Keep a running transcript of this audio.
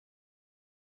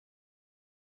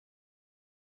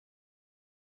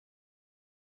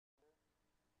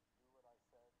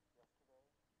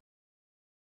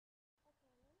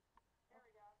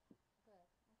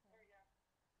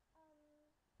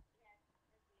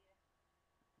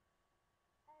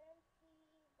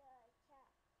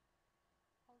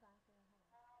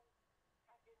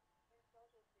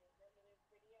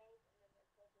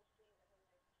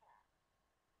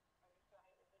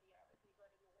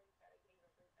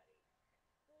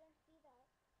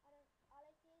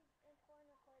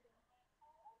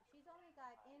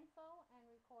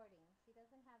recording. She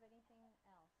doesn't have anything else.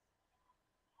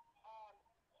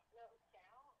 No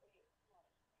sound?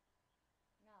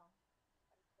 No.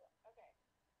 Okay,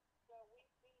 so we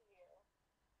see you,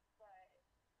 but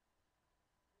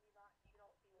you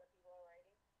don't see what people are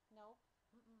writing? Nope.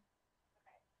 Mm-mm.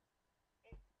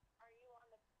 Okay. Are you on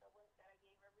the link that I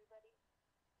gave everybody?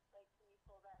 Like, can you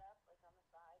pull that up, like on the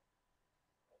side?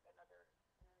 Like another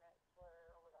Internet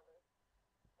Explorer or whatever.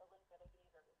 The link that I gave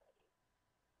everybody.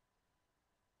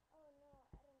 Oh no,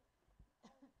 I don't.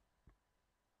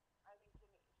 I think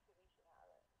Kimmy should have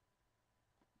it.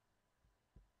 Okay.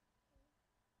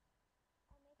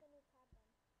 I'll make a new tab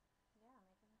then. Yeah,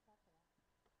 make a new tab for that.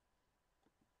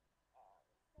 Um,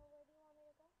 So where do you want me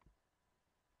to go?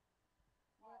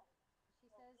 What? um, She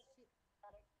the says link she.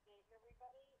 that I gave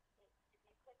everybody, if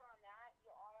you click on that,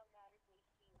 you'll automatically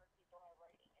see where people are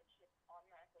writing. It should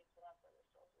automatically pull up where their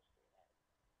social stream is.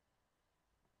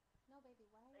 No, baby,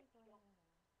 why are you Like, going in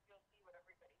there? you'll see what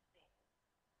everybody's seeing.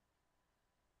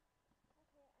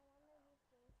 Okay, I'm on the new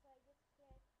stream, so I just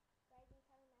click Rising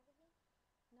Talent Magazine.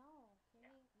 No, Yeah.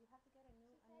 Kimmy, you have to get a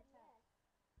She new said tab. yes.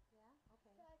 Yeah.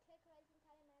 Okay. So I click Rising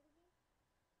Talent Magazine.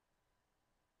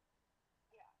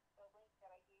 Yeah. The link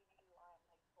that I gave you on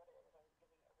like Twitter that I was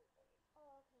giving everybody.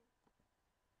 Oh, okay.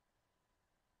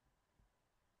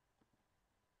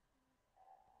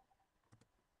 Um,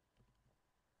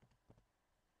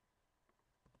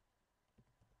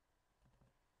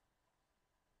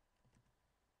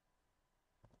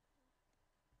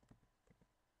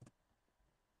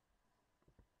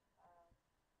 Why are you?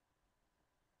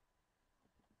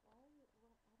 What? I don't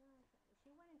understand.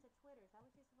 She went into Twitter. Is that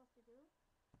what she's supposed to do?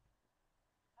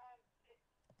 it,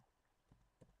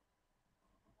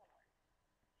 hold on.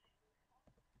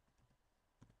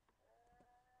 No.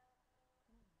 What is that?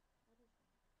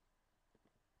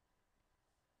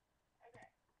 Okay.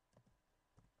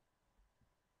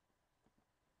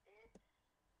 It's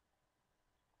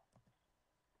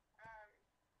um.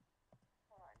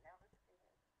 Hold on. Now this thing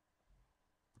is.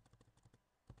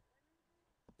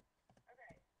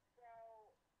 Okay. So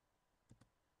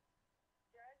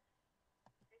just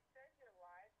it says you're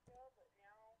live still, but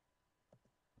now.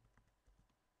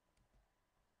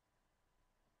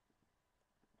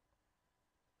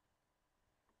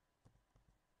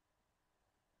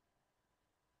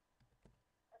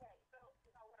 Okay. So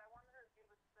what I wanted her to do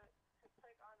was to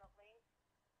click on the link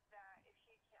that if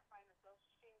she can't find the social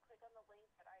stream, click on the link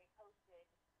that I posted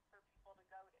for people to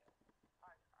go to.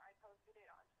 I posted it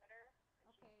on Twitter,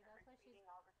 and she's Okay, been that's what she's. retweeting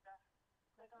all the stuff.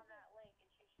 Click That's on what. that link,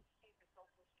 and she should see the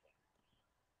social stream.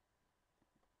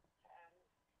 And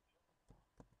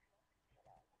you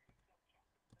know,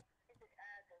 stupid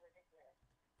ads are ridiculous.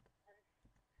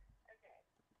 Okay.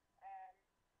 Um.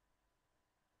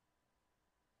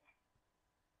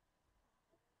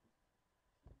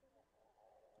 Kimberly.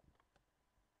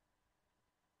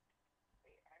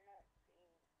 Wait, I'm not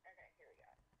seeing. Okay, here we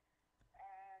go.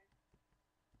 Um.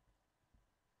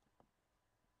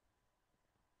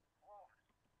 Oh,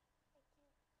 I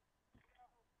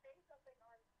can't. say something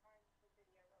on the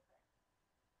video real quick.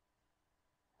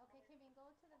 Okay, Kimmy,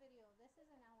 go to the video. This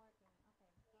isn't now working.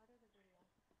 Okay, go to the video.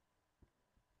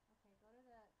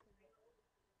 Okay, go to the.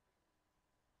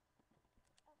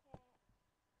 Okay,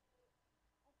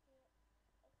 I see it.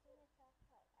 I see myself,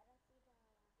 but I don't see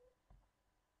the.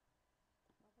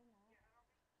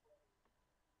 Open that.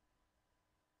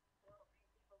 Yeah, I don't think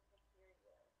people can hear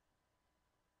you.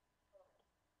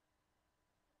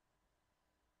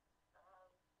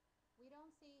 Um. We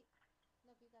don't see.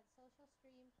 Look, you got social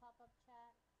stream, pop up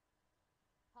chat,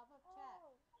 pop up chat.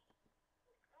 Oh,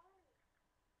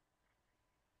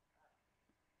 Oh.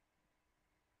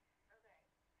 Okay.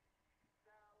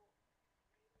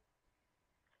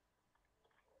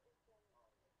 So what is going on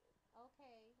with this?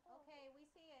 Okay, oh. okay, we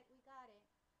see it. We got it.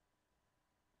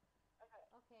 Okay.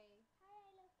 Okay. Hi,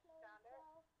 I love Chloe Found it.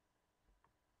 12.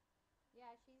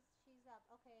 Yeah, she's up.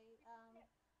 Okay. People can't.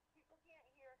 People can't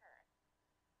hear her.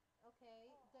 Okay.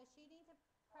 Oh, Does she need to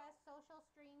press social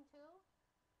stream too?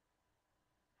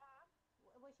 Huh?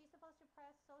 Was she supposed to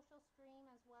press social stream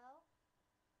as well?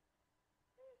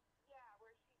 Yeah,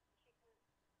 where she can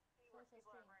see where Social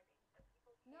people are stream. writing, but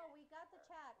people No, can't we see got the her.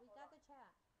 chat. We Hold got on. the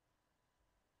chat.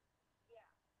 Yeah.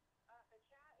 The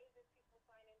chat is if people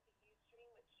sign into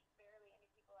UStream, which barely any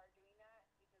people are doing that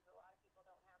because a lot of people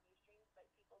don't have UStreams, but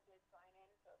people did sign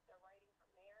in. So if they're writing from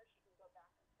there, she can go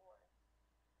back and forth.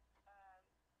 Um,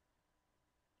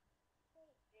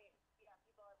 wait. yeah,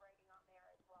 people are writing on there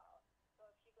as well. So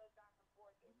if she goes back and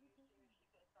forth, What there's are you UStream doing? if she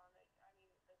clicks on the social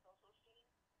stream,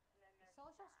 and then there's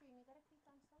Social chat. stream. You gotta click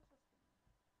on social stream.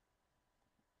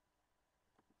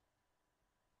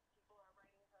 People are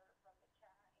writing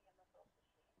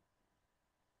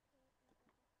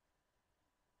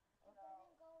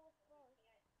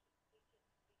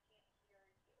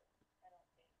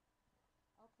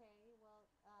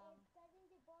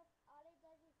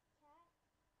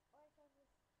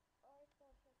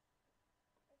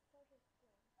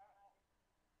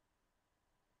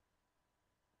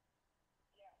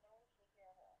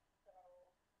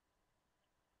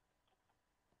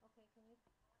me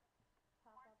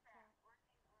pop More up chat. chat. Working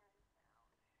on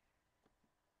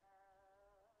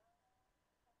sound.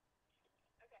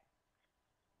 Okay.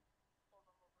 Hold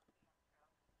on, we're working on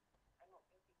sound. I don't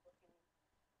think people can.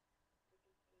 We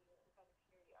can see you and kind of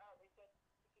hear you. Oh, they said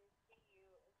we can see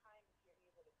you and kind of hear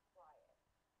you, but it's quiet.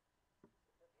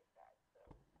 Is what they said.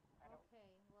 So I don't.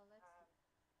 Okay, well let's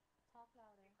talk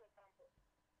louder. You click on. Okay,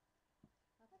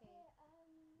 Okay,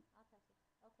 I'll touch it.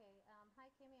 Okay, hi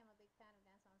Kimmy, I'm a big fan of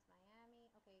Dance Moms Miami.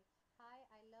 Okay, hi,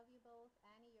 I love you both.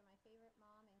 Annie, you're my favorite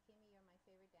mom, and Kimmy, you're my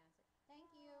favorite dancer. Thank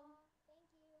you. aw, thank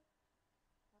you.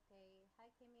 Okay, hi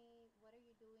Kimmy, what are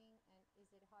you doing? And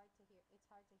is it hard to hear? It's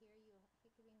hard to hear you. Hey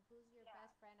Kimmy, who's your Yeah.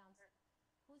 best friend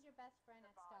Who's your best friend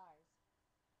at Stars?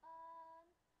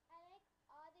 I like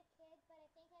all the kids, but I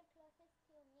think I'm closest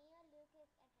to Mia, Lucas,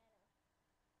 and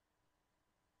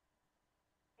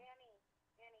Hannah.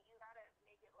 Annie, you gotta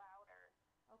make it louder.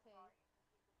 The Okay, volume, so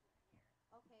people can hear.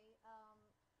 okay.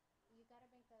 You gotta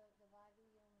make the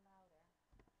volume louder.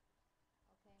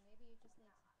 Okay, maybe you just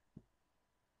need. Yeah.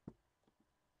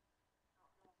 I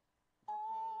don't know.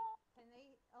 Okay, can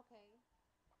they? Okay.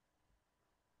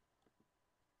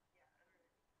 Yeah, I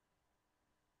really.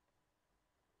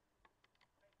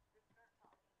 Like, just start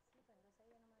talking to Sí, me pues so we entonces can ella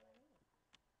no me ve a like, mí. like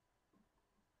there should be muted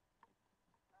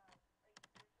in the bottom thing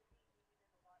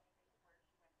where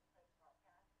she went to type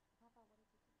broadcast. Papa, what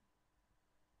did you do?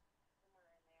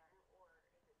 Somewhere in there, or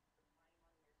if it's the time on your computer, I don't know.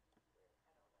 Quita eso,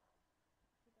 quita eso,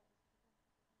 quita eso.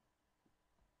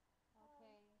 Um,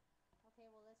 Okay. Okay,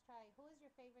 well let's try. Who is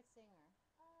your favorite singer?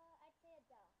 I'd say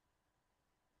Adele.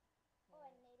 Oh, Okay.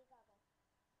 and Lady Gaga.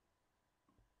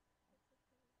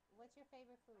 What's your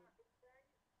favorite food? It's very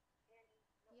Annie. Yeah.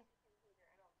 Nobody can hear.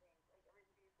 I don't think. Like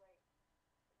everybody's like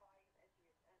the volume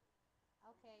edges and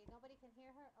Okay, nobody can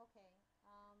hear her? Okay.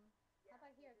 How yeah,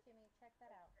 about they're here, just Kimmy? Check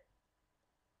that like out.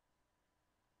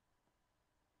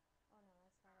 Oh no,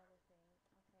 that's that other thing.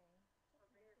 Okay. so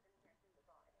they're enhancing the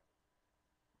volume.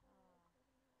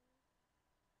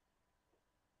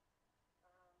 Uh,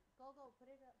 Um, go, put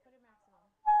it up, put just it how maximum.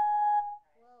 I'll try it.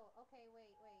 Whoa, okay,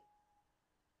 wait.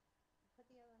 Put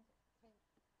the other one. Can,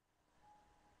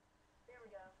 There we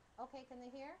go. okay, can they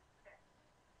hear? Okay.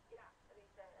 Yeah, I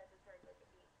think that I just heard like a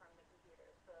beep from the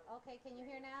computer, so Okay, we can can you hear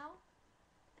hear you. now?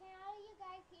 Can all of you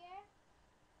guys hear?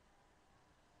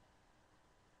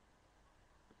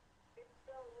 It's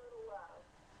still a little low.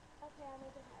 Okay, I'll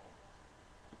make it higher.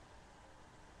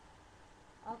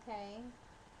 Okay.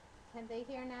 Can they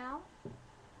hear now?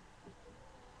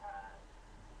 Uh,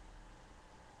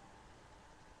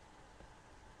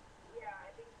 yeah,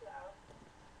 I think so.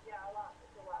 Yeah, a lot.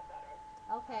 It's a lot better.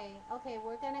 Okay,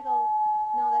 we're gonna go.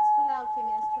 No, that's too loud,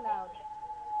 Kimmy. That's too loud.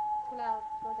 Too loud.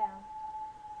 Go down.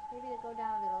 Maybe to go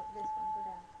down a little. This one, go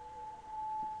down.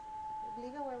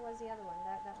 Leave it where was the other one.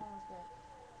 That one was good.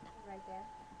 Right there.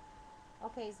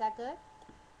 Okay, is that good?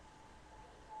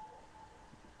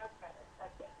 That's better.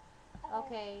 That's good.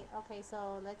 Okay. Okay,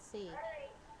 so let's see. All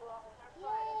right. Well, have fun,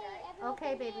 Yay! okay? Everyone Okay,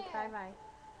 can baby, bye hear. bye.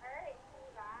 All right.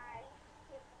 Bye.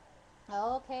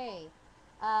 Okay.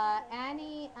 Okay.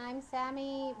 Annie, I'm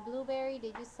Sammy. Blueberry,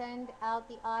 did you send out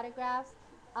the autographs?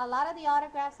 A lot of the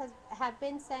autographs have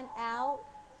been sent out,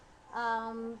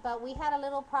 but we had a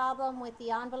little problem with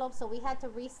the envelope, so we had to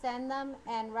resend them.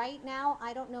 And right now,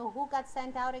 I don't know who got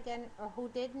sent out again or who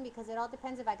didn't because it all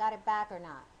depends if I got it back or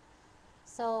not.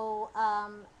 So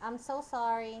I'm so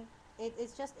sorry.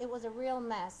 It was a real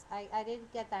mess. I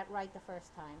didn't get that right the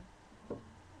first time.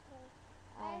 Okay.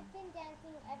 Um, I've been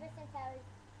dancing ever since I was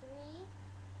 3,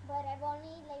 but I've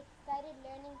only like started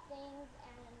learning things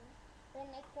and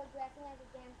been like progressing as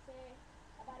a dancer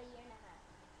about a year and a half.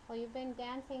 well, you've been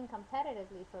dancing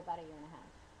competitively for about a year and a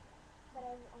half. But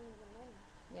I've only been learning.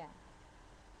 Yeah.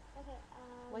 Okay.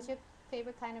 What's your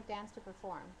favorite kind of dance to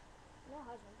perform? No,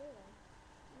 how's my day going?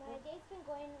 My day's been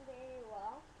going very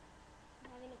well.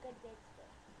 I'm having a good day today.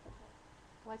 Okay.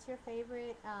 What's your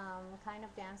favorite kind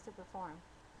of dance to perform?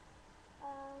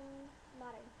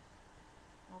 Modern.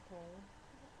 Okay.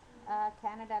 Okay.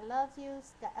 Canada loves you.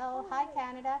 Oh, Wait, hi wait.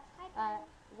 Canada. Hi, Karen.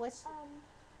 What's Um,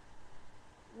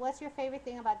 what's your favorite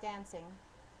thing about dancing?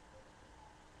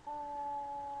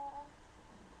 uh,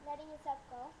 letting yourself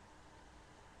go.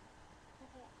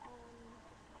 Okay.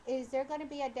 Is there going to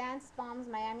be a Dance Moms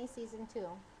Miami season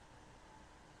 2?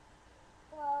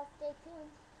 Well, stay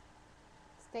tuned.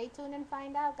 Stay tuned and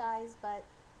find out, guys. But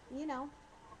you know,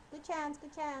 good chance,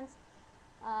 good chance.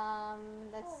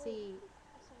 Let's Oh wait, see.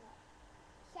 I saw that.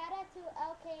 Shout out to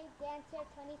LK Dancer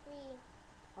 23.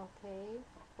 Okay.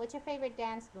 What's your favorite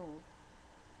dance move?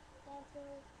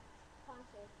 Dancer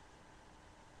concert.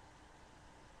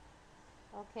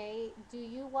 Okay. Do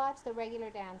you watch the regular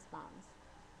Dance Moms?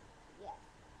 Yes.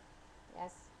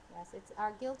 Yes, yes. It's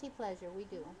our guilty pleasure. We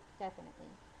do, Mhm. definitely.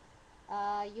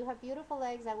 You have beautiful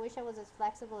legs. I wish I was as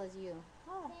flexible as you.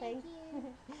 Oh, Thank thank.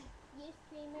 you.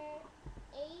 UStreamer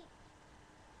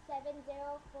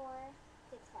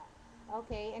 870465.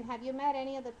 Okay. And have you met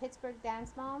any of the Pittsburgh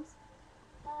Dance Moms?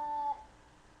 Uh,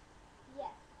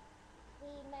 yes. We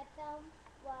met them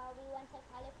while we went to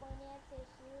California to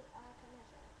shoot our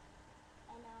commercial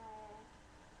and our.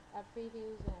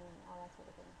 Previews and all that sort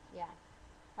of thing. Yeah.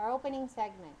 Our opening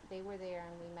segment. They were there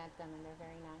and we met them and they're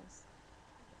very nice.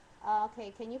 Okay,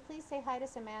 can you please say hi to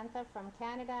Samantha from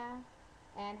Canada?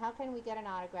 And how can we get an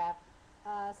autograph?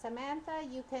 Samantha,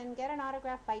 you can get an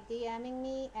autograph by DMing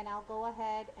me, and I'll go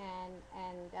ahead and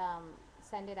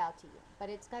send it out to you. But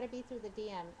it's got to be through the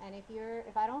DM. And if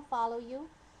I don't follow you,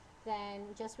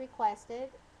 then just request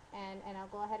it, and I'll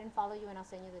go ahead and follow you, and I'll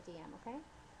send you the DM. Okay?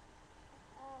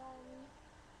 Um,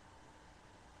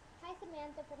 Hi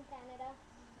Samantha from Canada.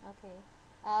 Okay.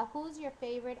 Who's your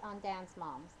favorite on Dance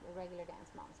Moms, the regular Dance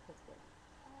Moms, Pittsburgh?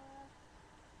 Uh,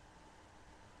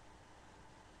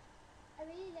 I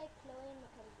really like Chloe and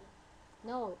Mackenzie.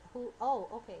 No, who? Oh,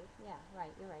 okay. Yeah,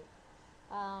 right. You're right.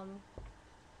 Um,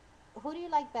 who do you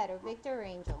like better, Victor or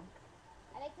Angel?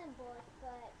 I like them both,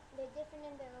 but they're different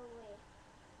in their own way.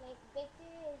 Like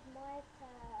Victor is more to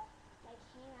like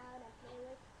hang out and play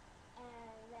with,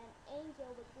 and then Angel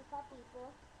with goof off people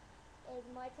is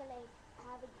more to like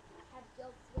have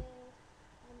jokes with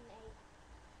and like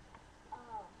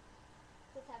um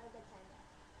just have a good time with.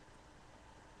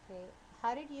 Okay.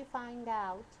 How did you find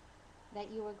out that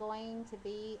you were going to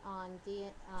be on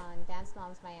Dance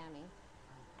Moms Miami?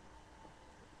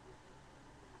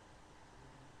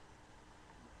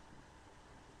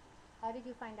 How did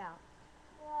you find out?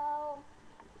 Well,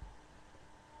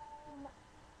 m-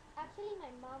 actually my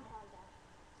mom found out.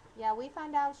 Yeah, we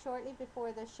found out shortly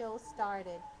before the show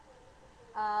started.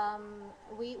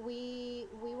 We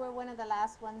were one of the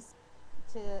last ones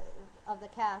to of the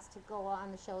cast to go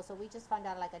on the show, so we just found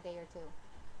out like a day or two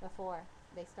before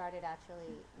they started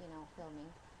actually, filming.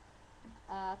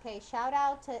 Okay, shout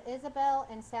out to Isabel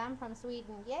and Sam from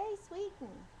Sweden. Yay,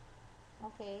 Sweden!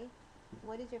 Okay,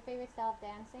 what is your favorite style of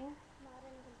dancing?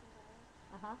 Modern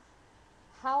contemporary. Uh huh.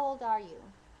 How old are you?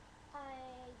 I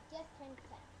just turned 10.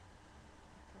 Okay.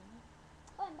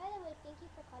 Oh, and by the way, thank you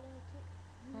for calling me cute.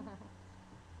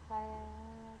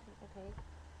 Okay.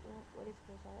 What is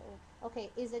this? Okay,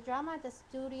 is the drama at the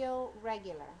studio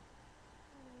regular?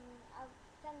 I'll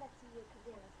send that to you because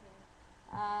you're listening.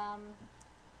 Um,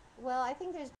 well, I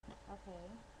think there's. Okay.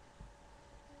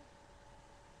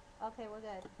 Okay, we're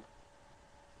good.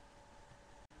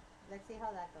 Let's see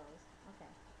how that goes. Okay.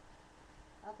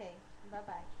 Okay. Bye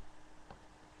bye.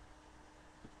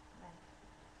 Bye.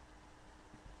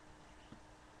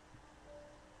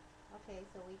 Okay,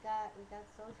 so we got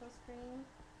social stream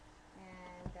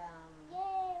and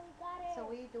Yay, we got so it.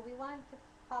 we do we want to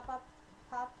pop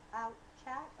out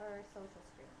chat or social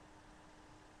stream?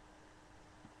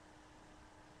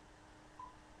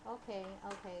 Okay,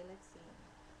 okay, let's see.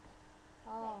 Okay.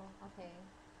 Oh, okay.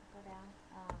 Go down.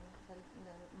 The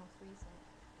most recent.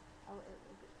 Oh,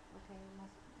 okay,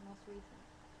 most recent.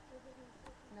 This is my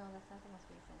second. No, that's not the most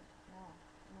recent. No,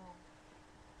 no.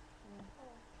 Oh,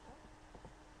 what?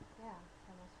 Yeah,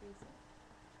 the most recent.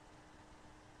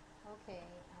 Okay.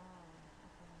 Okay,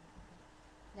 okay.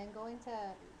 Then go into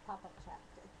pop-up chat.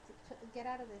 Get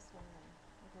out of this one then.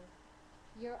 Okay.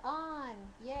 You're on.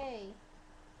 Yay.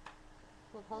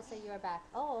 We'll post that you're back.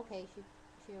 Oh, okay. She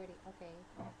already. Okay.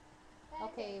 Guys,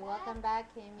 Okay. we're back. Welcome back,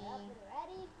 We're up Kimmy. and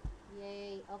ready.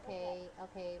 Yay. What's up? Okay.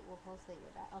 Okay. We'll post that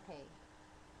you're back. Okay.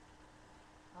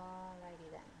 Alrighty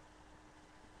then.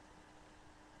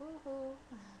 Woohoo.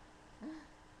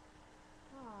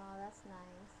 Oh, that's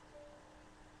nice.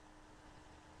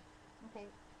 Okay.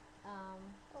 Oh,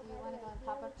 Do you by the want to way, go in here we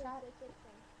pop-up can chat? switch it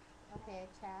from. Okay,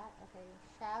 chat. Okay.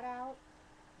 Shout out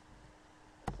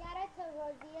Shout out to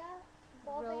Rosia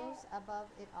Bobe. Rose above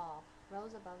it all.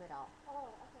 Rose above it all.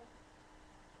 Oh, okay.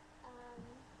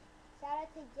 Shout out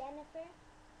to Jennifer.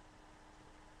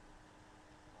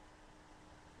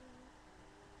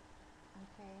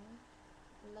 Okay.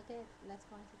 Let's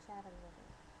go into chat a little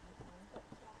bit. Okay. Let's go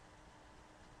chat.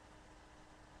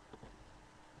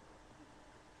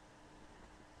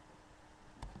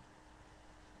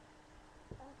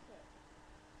 Okay.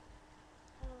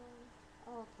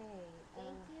 Okay.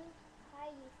 Thank you. Hi,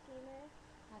 you streamer.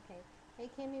 Okay. Hey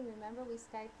Kimmy, remember we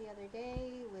Skyped the other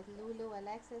day with Yes. Lulu,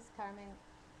 Alexis, Carmen.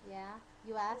 Yeah.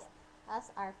 You asked Yes.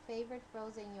 us our favorite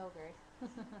frozen yogurt.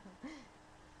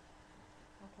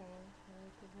 Okay. Can you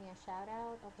give me a shout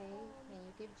out? Okay, Um, can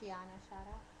you give Gianna a shout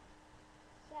out?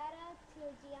 Shout out to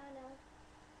Gianna.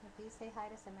 And please say hi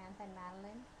to Samantha and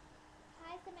Madeline.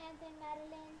 Hi, Samantha and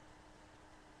Madeline.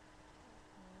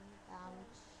 Okay. Um,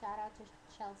 Shout out to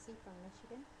Chelsea from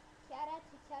Michigan Shout out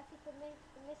to Chelsea from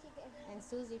Michigan. and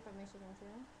Susie from Michigan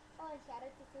too. Oh, and shout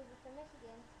out to Susie from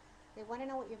Michigan. They want to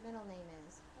know what your middle name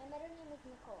is. My middle name is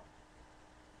Nicole.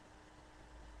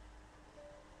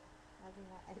 I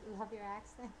love your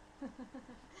accent.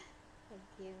 Thank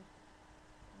you.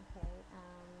 Okay.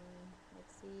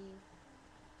 Let's see.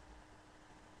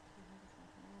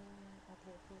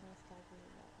 Okay.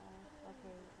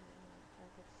 Okay.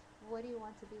 Okay. What do you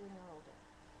want to be when you're older?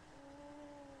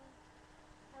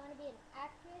 I want to be an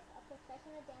actress, a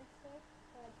professional dancer,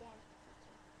 or a dance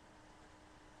teacher.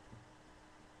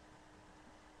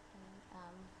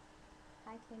 Okay.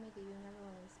 Hi Kimmy. Do you remember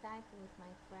when we Skyped with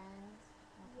my friends?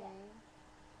 Okay. Yes.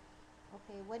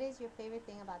 Okay. What is your favorite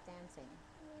thing about dancing?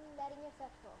 Letting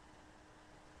yourself go.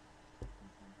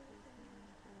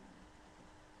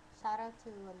 Shout out to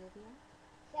Olivia.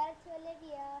 Shout out to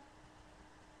Olivia.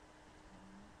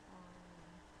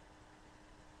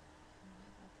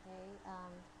 Okay.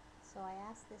 So I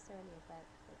asked this earlier,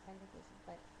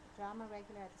 but drama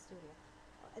regular at the studio.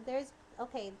 There's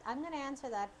okay. I'm gonna answer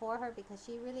that for her because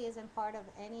she really isn't part of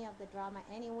any of the drama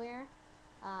anywhere.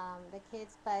 The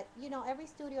kids, but every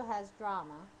studio has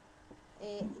drama.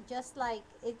 Just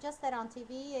that on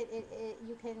TV,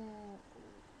 you can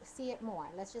see it more.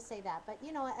 Let's just say that. But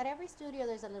at every studio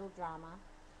there's a little drama,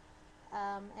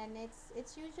 and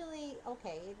it's usually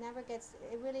okay. It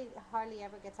really hardly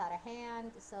ever gets out of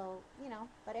hand. So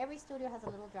but every studio has a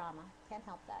little drama. Can't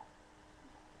help that.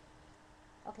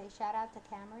 Okay, shout out to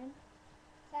Cameron.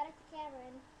 Shout out to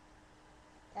Cameron.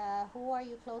 Who are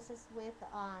you closest with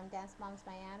on Dance Moms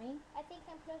Miami? I think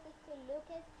I'm closest to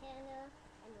Lucas, Hannah,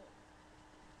 and me.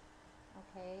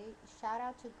 Okay, shout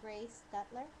out to Grace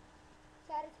Dutler.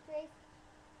 Shout out to Grace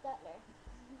Dutler.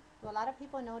 Do a lot of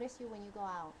people notice you when you go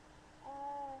out?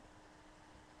 Uh,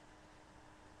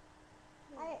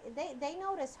 They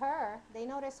notice her. They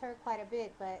notice her quite a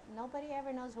bit, but nobody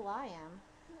ever knows who I am.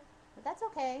 But that's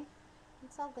okay.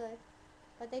 It's all good.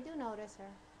 But they do notice her.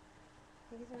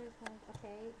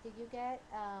 Okay. Did you get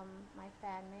my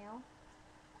fan mail?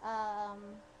 Um,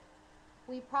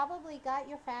 we probably got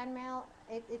your fan mail.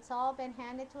 It's all been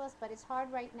handed to us, but it's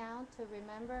hard right now to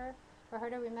remember, for her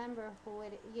to remember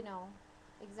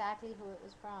exactly who it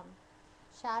was from.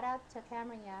 Shout out to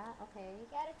Cameron, yeah, okay.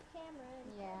 shout out to Cameron.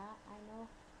 Yeah, I know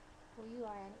who you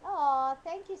are, Annie. Oh,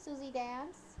 thank you, Susie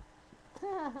Dance.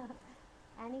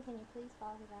 Annie, can you please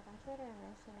follow me back on Twitter and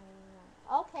mention everyone?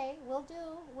 Okay, we'll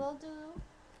do.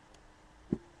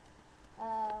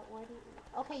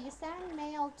 Okay, you send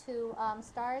mail to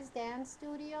Stars Dance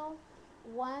Studio,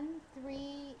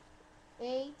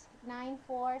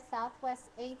 13894 Southwest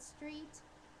 8th Street,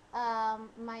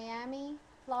 Miami,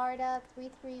 Florida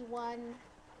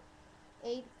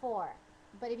 33184.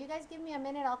 But if you guys give me a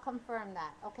minute, I'll confirm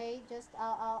that. Okay, just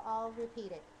I'll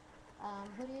repeat it.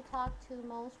 Who do you talk to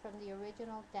most from the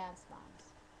original Dance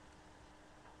Moms?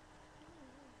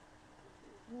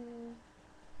 You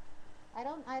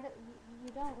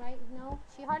don't, right? No,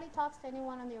 she hardly talks to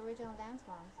anyone on the original Dance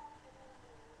Moms.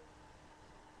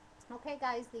 Okay,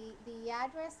 guys, the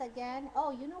address again.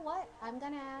 Oh, you know what?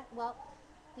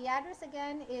 The address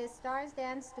again is Stars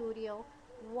Dance Studio,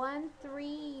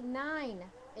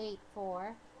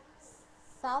 13984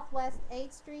 Southwest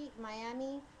 8th Street,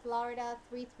 Miami, Florida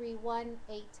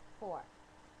 33184.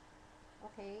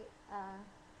 Okay.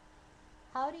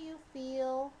 How do you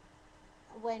feel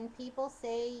when people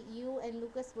say you and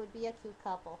Lucas would be a cute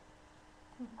couple?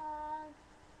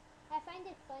 I find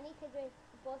it funny because we're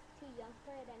both too young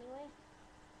for it anyway.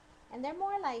 And they're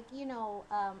more like,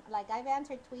 like I've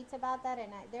answered tweets about that,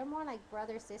 and they're more like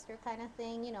brother sister kind of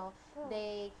thing.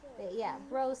 Yeah,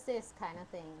 bro sis kind of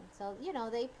thing. So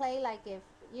they play like if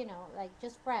like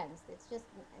just friends. It's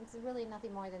really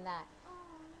nothing more than that.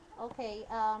 Okay,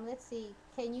 let's see.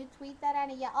 Can you tweet that,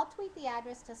 Annie? Yeah, I'll tweet the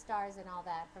address to Stars and all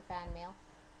that for fan mail.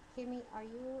 Kimmy, are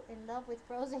you in love with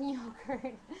frozen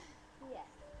yogurt? Yes.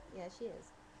 Yeah, she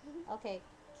is. Okay,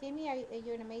 Kimmy,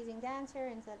 you're an amazing dancer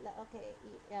and said, okay,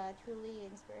 truly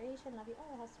inspiration. Love you.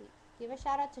 Oh, how sweet. Give a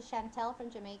shout out to Chantel from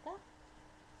Jamaica.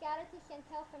 Shout out to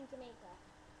Chantel from Jamaica.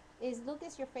 Is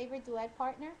Lucas your favorite duet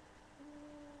partner?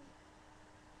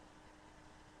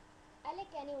 I like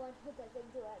anyone who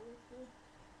doesn't do it with me.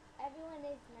 Everyone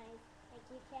is nice. Like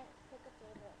you can't pick a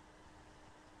favorite.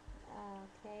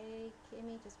 Okay,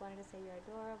 Kimmy just wanted to say you're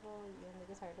adorable. You and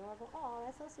Lucas are adorable. Oh,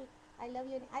 that's so sweet. I love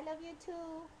you. I love you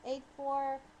too.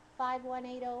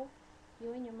 845180.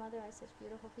 You and your mother are such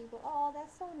beautiful people. Oh,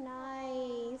 that's so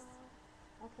nice.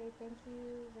 Okay, thank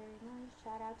you very much.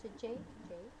 Shout out to Jade.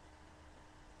 Jade.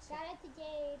 Shout out to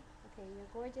Jade. Okay, you're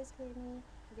gorgeous, Kimmy.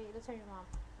 Okay, let's turn your mom.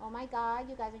 Oh my God,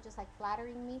 you guys are just like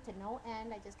flattering me to no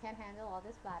end. I just can't handle all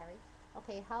this flattery.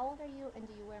 Okay, how old are you and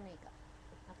do you wear makeup?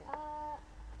 Okay.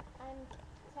 I'm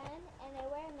 10 and I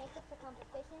wear makeup for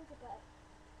competitions, but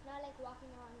not like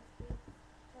walking around the streets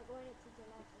or going to teacher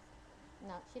matches.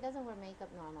 No, she doesn't wear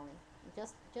makeup normally.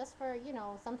 Just for,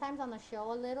 sometimes on the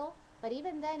show a little. But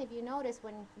even then, if you notice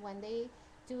when they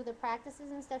do the practices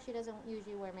and stuff, she doesn't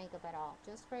usually wear makeup at all.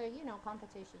 Just for,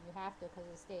 competition, you have to because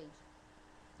of the stage.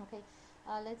 Okay.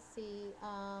 Let's see.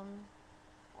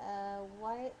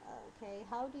 Why? Okay.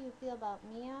 How do you feel about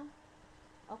Mia?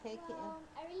 Okay. Well,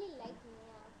 I really like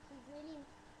Mia. She's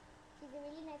a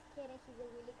really nice kid and she's a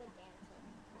really good dancer.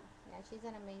 Yeah, she's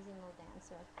an amazing little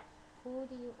dancer. Who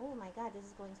do you? Oh my God, this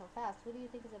is going so fast. Who do you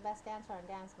think is the best dancer on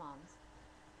Dance Moms?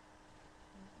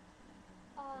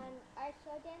 On our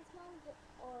show Dance Moms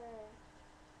or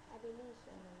I believe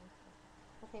so.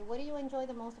 Okay, what do you enjoy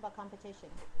the most about competition?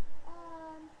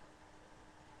 Um,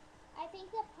 I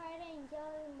think the part I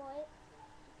enjoy most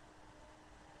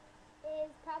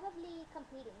is probably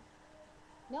competing.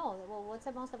 No, well, what's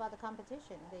the most about the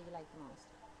competition that you like the most?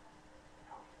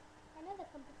 I know the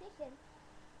competition.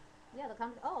 Yeah,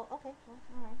 Oh, okay. Well,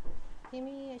 all right. Give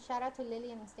me a shout out to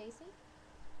Lillian and Stacy.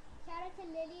 Shout out to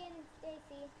Lillian and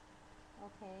Stacy.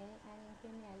 Okay, Annie and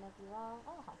Kimmy, I love you all.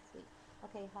 Oh, how sweet.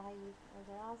 Okay, hi, you guys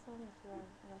are awesome. You are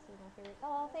also my favorite.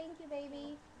 Oh, thank you,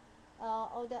 baby.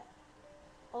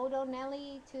 Odo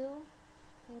Nelly too.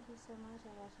 Thank you so much.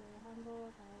 I watch you very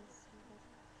humble, guys.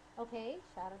 Okay,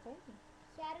 shout out to Amy.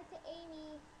 Shout out to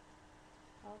Amy.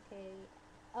 Okay.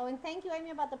 Oh, and thank you, Amy,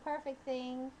 about the perfect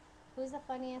thing. Who's the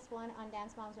funniest one on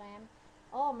Dance Moms Ram?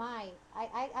 Oh my!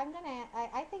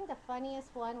 I think the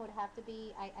funniest one would have to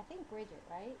be I think Bridget,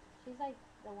 right? She's like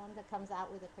the one that comes out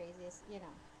with the craziest.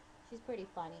 She's pretty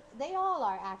funny. They all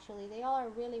are actually. They all are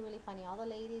really really funny. All the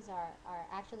ladies are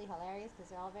actually hilarious because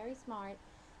they're all very smart,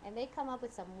 and they come up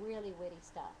with some really witty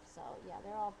stuff. So yeah,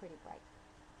 they're all pretty bright.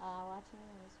 Watching,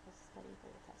 I was supposed to study for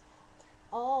the test.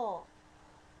 Oh,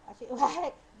 actually,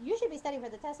 you should be studying for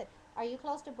the test. Are you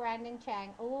close to Brandon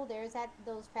Chang? Oh, there's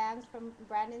those fans from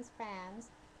Brandon's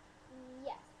fans.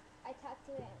 Yes, I talk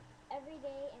to him every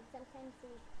day and sometimes we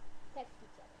text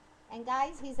each other. And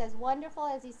guys, he's as wonderful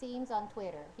as he seems on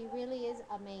Twitter. He really is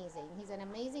amazing. He's an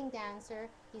amazing dancer.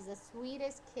 He's the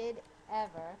sweetest kid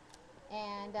ever.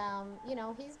 And,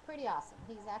 he's pretty awesome.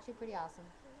 He's actually pretty awesome.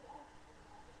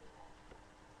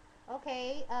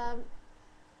 Okay,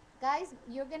 guys,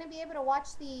 you're going to be able to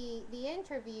watch the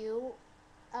interview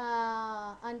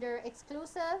under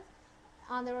exclusive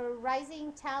on the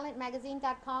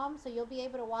risingtalentmagazine.com, so you'll be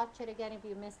able to watch it again if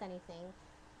you missed anything.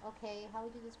 Okay, how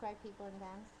would you describe people in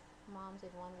Dance Moms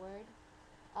in one word?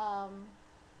 How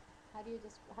would you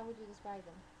describe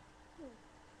them?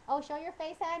 Oh, show your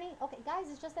face, Annie. Okay, guys,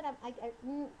 it's just that I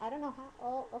don't know how.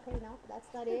 Oh, okay, no,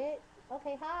 that's not it.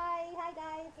 Okay, hi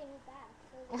guys.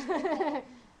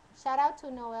 Shout out to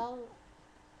Noel.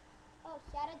 Oh,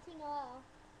 shout out to Noel.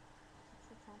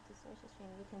 To social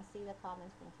stream. You can see the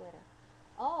comments from Twitter.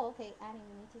 Oh, okay, Annie,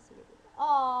 we need to see your video.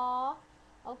 Aww.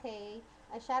 Okay.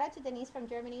 A shout out to Denise from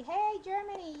Germany. Hey,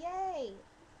 Germany, yay.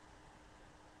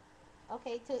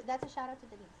 Okay, that's a shout out to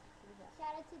Denise.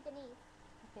 Shout out to Denise.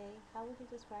 Okay, how would you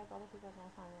describe all the people in my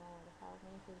family?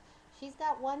 She's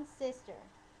got one sister,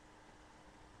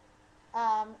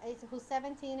 who's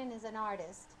 17 and is an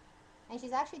artist, and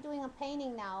she's actually doing a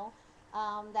painting now,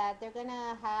 that they're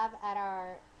gonna have at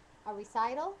our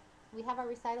recital. We have our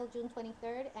recital June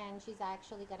 23rd, and she's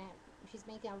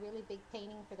making a really big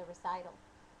painting for the recital.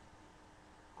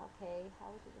 Okay,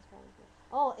 how would you describe it?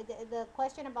 Oh, the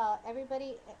question about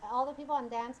everybody, all the people on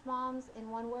Dance Moms in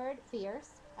one word,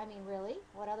 fierce. I mean, really?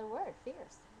 What other word?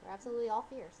 Fierce. We're absolutely all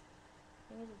fierce.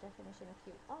 Here's a definition of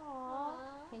cute. Aww.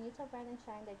 Can you tell Brandon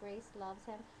Shang that Grace loves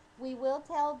him? We will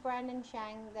tell Brandon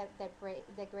Shang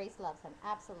that Grace loves him.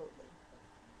 Absolutely.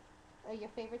 Your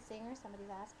favorite singer? Somebody's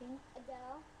asking.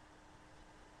 Adele.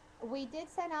 We did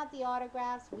send out the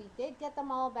autographs. We did get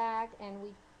them all back, and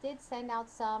we did send out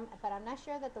some, but I'm not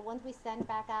sure that the ones we sent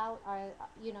back out are,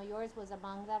 yours was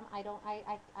among them. I don't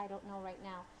know right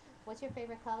now. What's your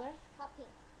favorite color? Hot pink.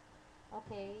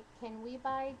 Okay. Can we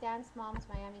buy Dance Moms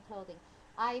Miami clothing?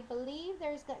 I believe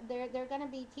they're gonna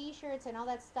be T-shirts and all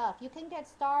that stuff. You can get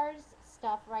Stars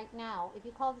stuff right now if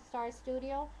you call the Stars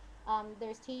Studio.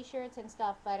 There's T-shirts and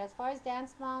stuff, but as far as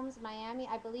Dance Moms Miami,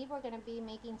 I believe we're gonna be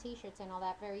making T-shirts and all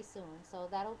that very soon. So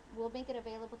we'll make it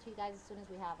available to you guys as soon as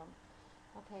we have them.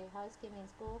 Okay, how is Kimmy in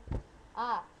school?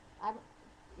 I'm,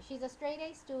 she's a straight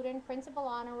A student, principal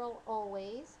honor roll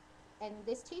always. And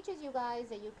this teaches you guys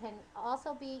that you can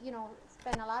also be,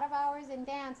 spend a lot of hours in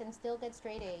dance and still get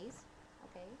straight A's.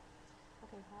 Okay.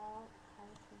 Okay. How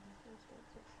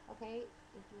to okay.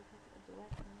 If you could do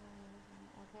it.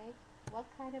 Okay. What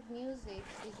kind of music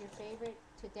is your favorite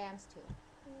to dance to?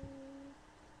 Mm,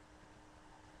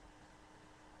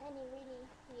 any really,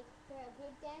 like for a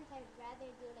group dance, I'd rather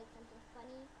do like something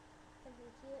funny,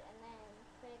 something cute, and then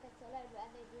for like a solo, I'd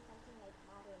rather do something like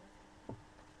modern.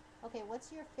 Okay, what's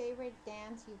your favorite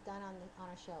dance you've done on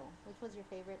a show? Which was your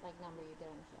favorite like number you did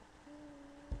on the show?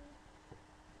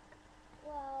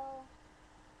 Well,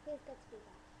 feels good to be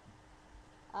back.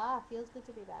 Ah, feels good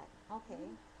to be back. Okay.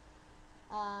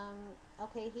 Mm-hmm.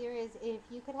 Okay, here is if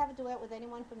you could have a duet with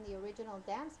anyone from the original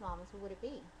Dance Moms, who would it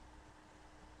be?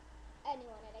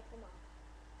 Anyone, I like them all.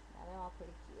 Yeah, they're all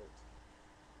pretty cute.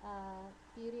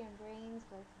 Beauty and Brains,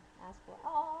 what ask for?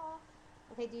 Oh,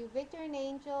 okay. Do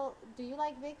you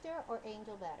like Victor or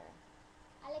Angel better?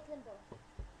 I like them both.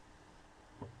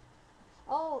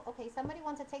 Oh, okay. Somebody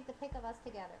wants to take the pic of us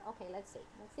together. Okay, let's see.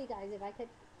 Let's see, guys, if I could.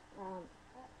 Um,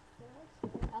 So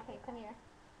much. okay, come here.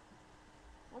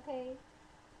 Okay,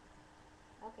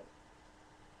 okay.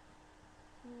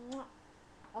 Mwah.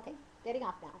 Okay, getting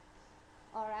off now.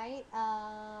 All right.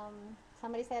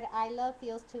 Somebody said I love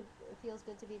feels good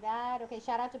to be bad. Okay,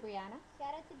 shout out to Brianna.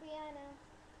 Shout out to Brianna.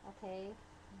 Okay.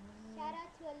 Shout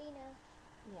out to Alina.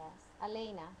 Yes,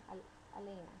 Elena.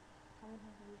 Elena. How many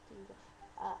times a week do you go?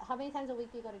 How many times a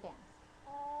week do you go to dance?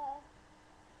 Uh,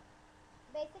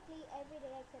 basically every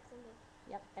day except Sunday.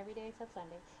 Yep, every day except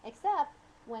Sunday. Except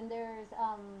when there's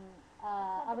a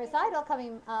Competition. recital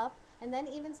coming up, and then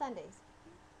even Sundays.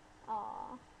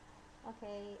 Aw.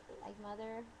 Okay, like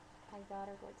mother, like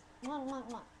daughter goes. Mwah, mwah,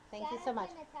 mwah. Thank you Shout so out much.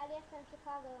 to Natalia from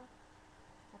Chicago.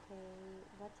 Okay,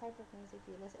 what type of music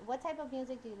do you listen? What type of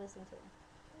music do you listen to?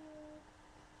 Mm,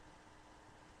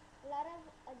 a lot of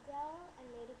Adele and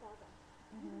Lady Gaga.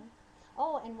 Hmm.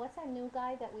 Oh, and what's that new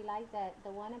guy that we like? That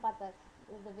the one about the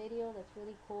video that's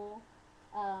really cool.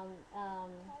 Um,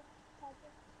 um,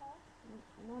 Patrick Paul.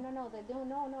 no,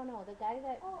 no, no, no. The guy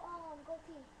that Oh,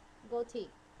 Goatee. goatee.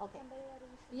 Okay. Somebody that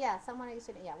used to. Yeah, someone I used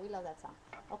to. Yeah, we love that song.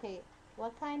 Okay,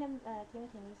 what kind of can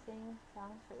you sing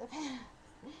songs for the past?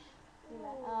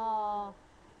 Oh,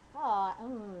 oh,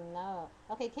 no.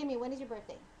 Okay, Kimmy, when is your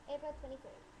birthday? April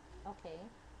 23rd. Okay,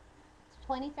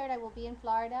 23rd. I will be in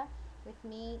Florida with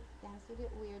me dance studio.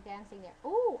 We are dancing there.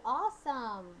 Ooh,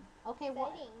 awesome. Okay,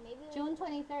 what? Exciting. Maybe we June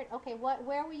 23rd. Okay, what?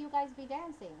 Where will you guys be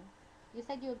dancing? You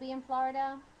said you would be in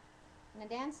Florida in a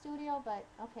dance studio, but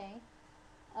okay.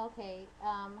 Okay.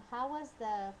 How was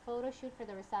the photo shoot for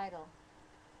the recital?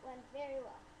 went very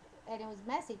well. And it was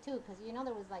messy too, because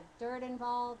there was like dirt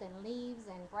involved and leaves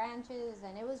and branches,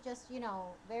 and it was just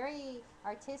very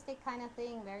artistic kind of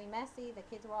thing, very messy. The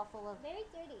kids were all full of. Very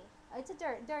dirty. It's a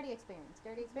dirty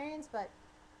experience, but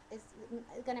it's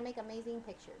gonna make amazing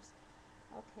pictures.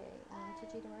 Okay, to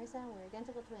Gita Marissa, we're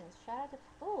identical twins. Shout out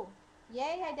to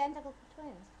yay, identical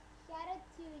twins. Shout out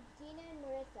to Gina and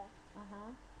Marissa. Uh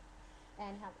huh.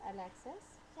 And have Alexis.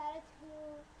 Shout out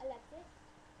to Alexis.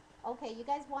 Okay, you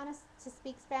guys want us to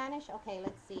speak Spanish? Okay,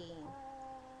 let's see.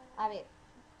 Uh, A ver,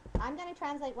 I'm gonna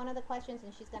translate one of the questions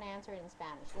and she's gonna answer it in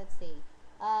Spanish. Let's see.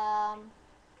 Um,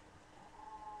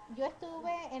 yo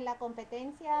estuve en la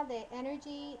competencia de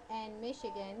Energy en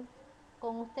Michigan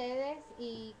con ustedes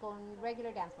y con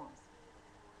regular dance moms.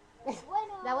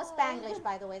 bueno. That was Spanglish,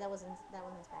 by the way. That wasn't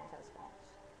Spanish. That was Spanish.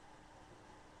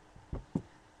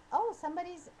 Oh,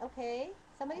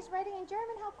 Somebody's writing in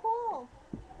German. How cool.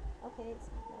 Okay, it's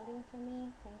loading for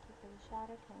me. Thank you for the shout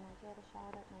out. Can I get a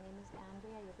shout out? My name is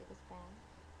Andrea, your biggest fan.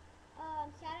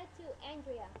 Shout out to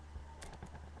Andrea.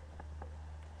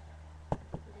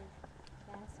 It is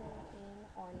dancing in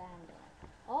Orlando.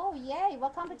 Oh, yay!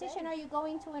 What competition are you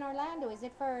going to in Orlando? Is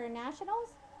it for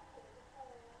nationals?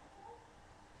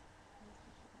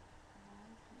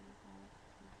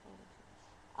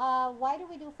 Why do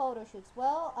we do photo shoots?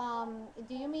 Well,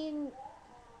 do you mean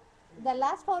the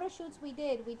last photo shoots we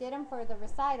did them for the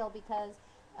recital because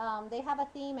they have a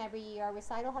theme every year. Our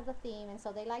recital has a theme, and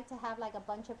so they like to have like a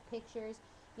bunch of pictures,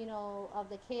 of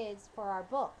the kids for our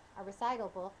book, our recital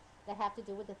book, that have to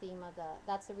do with the theme of the.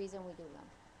 That's the reason we do them.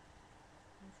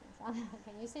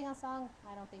 Can you sing a song?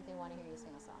 I don't think they want to hear you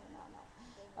sing a song. No, no.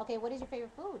 Okay, what is your favorite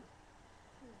food?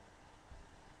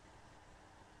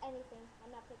 Anything.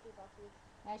 I'm not picky about food.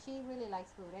 Yeah, she really likes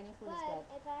food. Any food is good.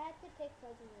 But if I had to pick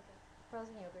frozen yogurt.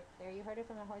 Frozen yogurt. There, you heard it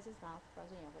from the horse's mouth.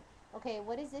 Frozen yogurt. Okay,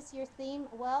 what is this year's theme?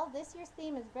 Well, this year's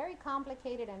theme is very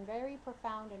complicated and very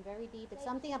profound and very deep. It's Like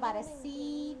something about a human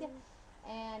seed. beings.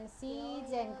 and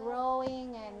seeds and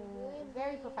growing and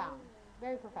very profound.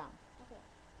 Very profound. Okay.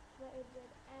 What is it?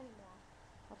 Animal.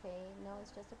 Okay, no,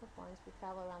 it's just a performance. We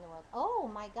travel around the world. Oh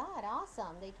my God,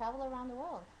 awesome! They travel around the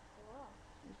world. Cool.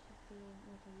 You should be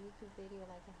making a YouTube video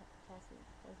like a Cassie.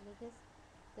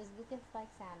 Does Lucas like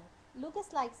Sammy?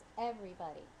 Lucas likes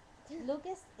everybody.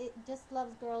 Lucas just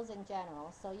loves girls in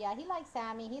general. So yeah, he likes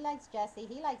Sammy. He likes Jesse.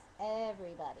 He likes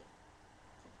everybody.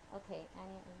 Okay,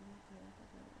 Anya.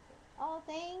 Oh,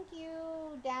 thank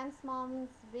you, Dance Mom's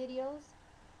videos.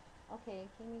 Okay,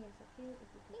 Kimmy, you're so cute. If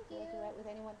you could Thank do a you. duet with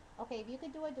anyone. Okay, if you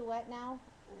could do a duet now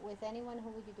with anyone, who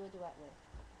would you do a duet with?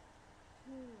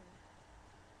 Hmm.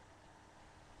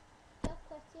 Tough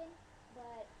question,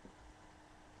 but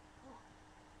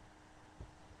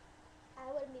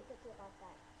I would meet the two of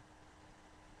that.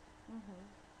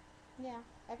 Mm-hmm. Yeah,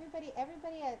 everybody at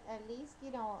least,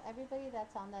 everybody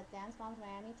that's on the Dance Moms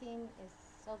Miami team is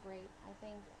so great. I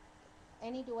think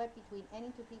any duet between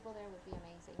any two people there would be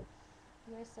amazing.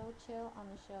 You're so chill on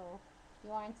the show.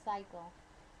 You aren't psycho.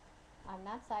 I'm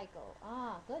not psycho.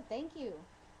 Ah, good. Thank you.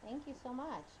 Thank you so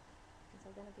much. Is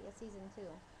there gonna be a season 2?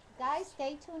 Guys,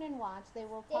 stay tuned and watch. They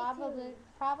will Stay tuned.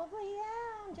 probably,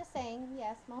 yeah. I'm just saying.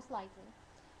 Yes, most likely.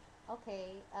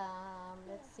 Okay.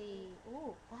 Let's see.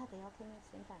 Ooh, God, they all came at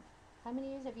the same time. How many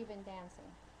years have you been dancing?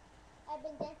 I've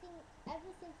been dancing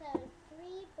ever since I was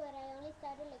 3, but I only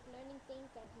started like learning things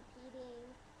and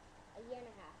competing a year and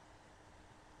a half.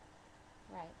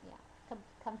 Right. Yeah.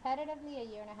 Competitively, a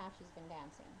year and a half she's been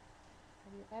dancing.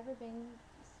 Have you ever been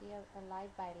see a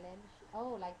live ballet?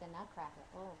 Oh, like the Nutcracker.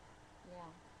 Oh, yeah.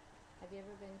 Have you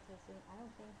ever been to see? I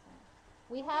don't think so.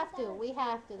 We I have think to. that was We you.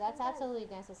 have to. I That's think that was absolutely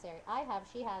you. necessary. I have.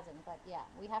 She hasn't. But yeah,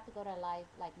 we have to go to a live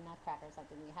like Nutcracker or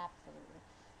something. We have absolutely.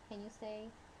 Can you say,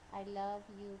 "I love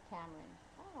you, Cameron"?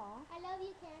 Oh, I love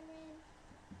you, Cameron.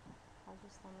 how's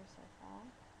your summer so far?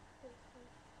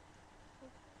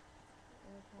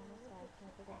 Camera so I can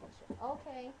take a picture.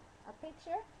 Okay, a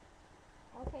picture.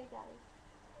 Okay, guys.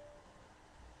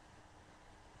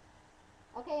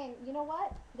 Okay, and you know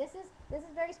what? This is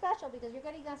very special because you're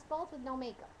getting us both with no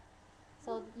makeup.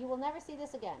 So you will never see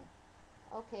this again.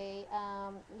 Okay,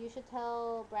 you should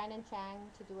tell Brandon Chang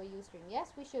to do a Ustream.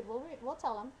 Yes, we should. We'll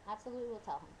tell him. Absolutely, we'll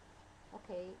tell him.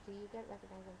 Okay, do you get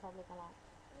recognized in public a lot?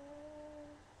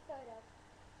 Sort of.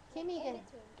 Like Kimmy in gets,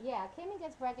 between. yeah, Kimmy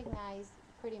gets recognized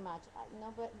pretty much.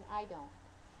 No, but I don't.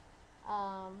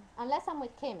 Unless I'm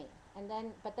with Kimmy,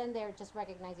 but then they're just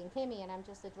recognizing Kimmy, and I'm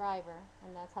just a driver,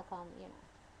 and that's how come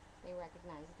they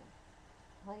recognize me.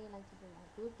 What do you like to do more?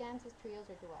 Group dances, trios,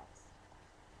 or duets?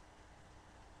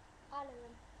 All of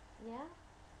them. Yeah?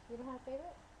 You don't have a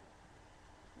favorite?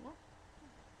 No?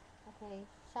 Okay.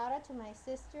 Shout out to my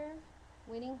sister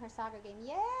winning her soccer game.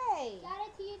 Yay! Shout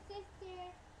out to your sister.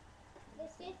 The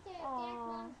sister of Dance Aww.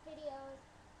 Mom's videos.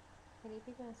 How do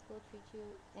people in school treat you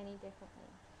any differently?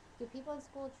 Do people in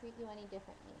school treat you any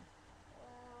differently?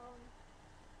 Well,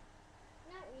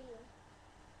 not really.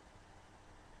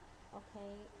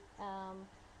 Okay.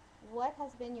 What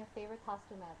has been your favorite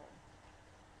costume ever?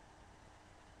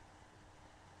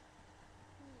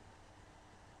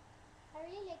 I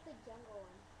really like the jungle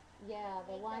one. Yeah,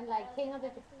 the Like one the like Battle King of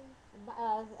the.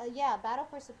 Supremacy. Yeah, Battle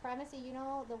for Supremacy. You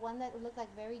know the one that looked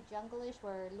like very jungle-ish,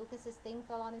 where Lucas's thing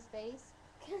fell on his face.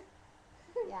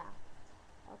 Yeah.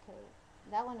 Okay,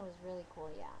 that one was really cool.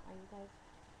 Yeah. Are you guys?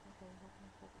 Okay.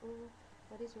 Ooh,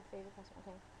 what is your favorite costume?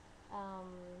 Okay.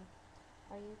 Um,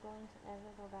 are you going to ever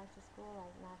go back to school,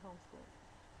 like not homeschool?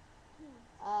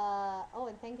 Oh,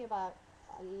 and thank you about.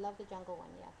 I love the jungle one.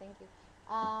 Yeah, thank you.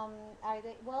 Are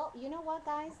they? Well, you know what,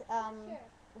 guys? Not sure.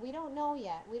 We don't know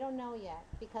yet. We don't know yet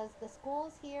because the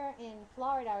schools here in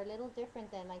Florida are a little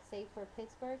different than, like, say, for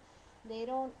Pittsburgh. They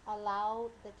don't allow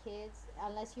the kids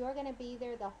unless you're going to be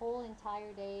there the whole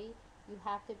entire day. You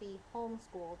have to be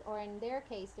homeschooled, or in their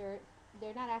case,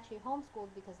 they're not actually homeschooled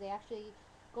because they actually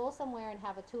go somewhere and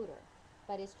have a tutor.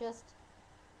 But it's just,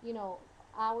 you know,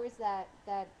 hours that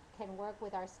can work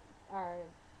with our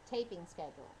taping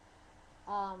schedule.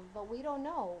 But we don't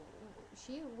know.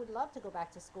 She would love to go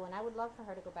back to school, and I would love for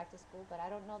her to go back to school, but I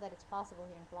don't know that it's possible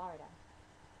here in Florida.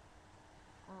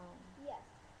 Um, Yes,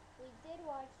 we did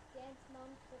watch Dance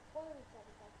Moms before we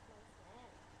started Dance Moms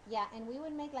Miami. yeah, and we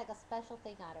would make like a special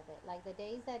thing out of it. Like the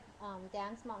days that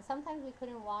Dance Mom, sometimes we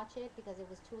couldn't watch it because it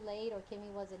was too late or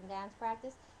Kimmy was in dance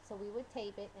practice, so we would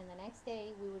tape it, and the next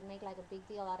day we would make like a big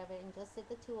deal out of it and just sit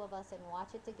the two of us and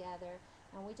watch it together.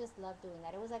 And we just loved doing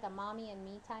that. It was like a mommy and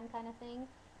me time kind of thing,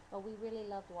 but we really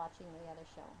loved watching the other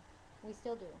show. We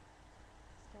still do.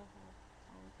 Still have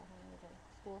time to hang with our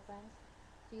school friends.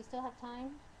 Do you still have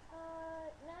time?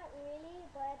 Not really,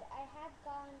 but I have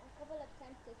gone a couple of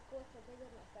times to school to visit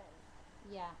my friends.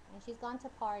 Yeah, and she's gone to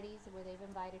parties where they've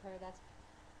invited her. That's,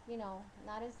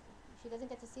 not as, she doesn't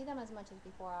get to see them as much as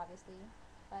before, obviously,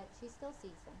 but she still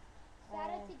sees them. Shout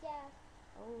out to Jeff.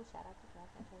 Oh, shout out to Jeff.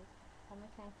 Okay. Summer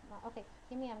camp tomorrow. Okay,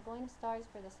 Kimmy, I'm going to Stars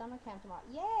for the summer camp tomorrow.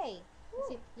 Yay! Let's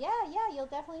see. Yeah, yeah,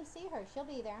 you'll definitely see her. She'll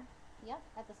be there. Yep,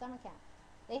 at the summer camp.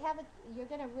 They have it. You're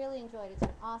gonna really enjoy it. It's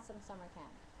an awesome summer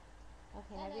camp.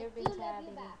 Okay, And have I you ever do been to love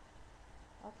Abbey you Lee? back.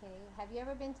 Okay, have you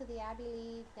ever been to the Abbey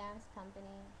Lee Dance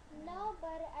Company? No,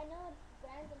 but I know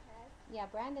Brandon has. Yeah,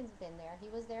 Brandon's been there. He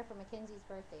was there for Mackenzie's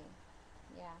birthday.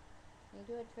 Yeah. Can you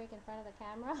do a trick in front of the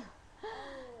camera?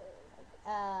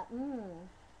 Oh.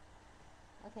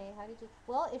 Okay, how did you?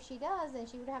 Well, if she does, then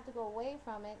she would have to go away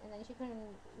from it, and then she couldn't,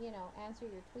 answer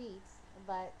your tweets.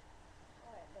 But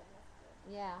Alright, then let's do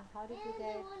it. yeah, how did you And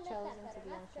get they won't let that chosen to better, be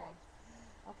on not the show?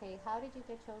 strikes. Okay, how did you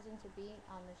get chosen to be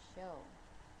on the show?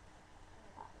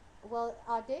 Well,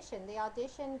 audition. They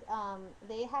auditioned.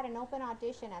 They had an open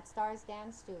audition at Stars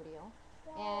Dance Studio,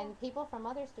 Wow. and people from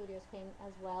other studios came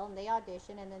as well, and they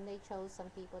auditioned, and then they chose some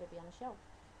people to be on the show.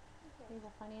 Okay. She's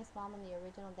the funniest mom in the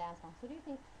original Dance Moms. Who do you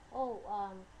think? Oh,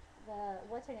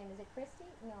 what's her name? Is it Christy?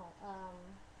 No,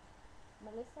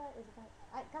 Melissa. Is it?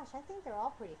 Gosh, I think they're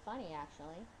all pretty funny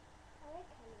actually. I like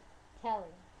Kelly.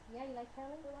 Kelly. Yeah, you like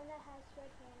Kelly? The one that has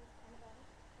short hair and is kind of a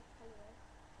like Kelly,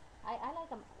 right? I like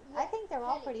them. I Yes, think they're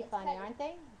all Kelly, pretty it's funny, Kelly. aren't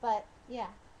they? But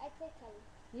yeah, I'd say Kelly.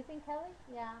 you think Kelly?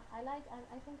 Yeah, I like.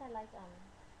 I think I like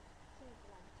She has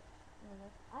blonde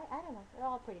hair. I don't know. They're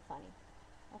all pretty funny.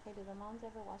 Okay, do the moms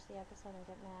ever watch the episode and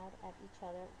get mad at each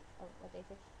other or what they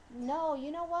say? No,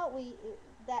 you know what?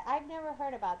 That I've never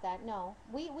heard about that. No,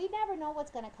 we never know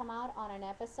what's gonna come out on an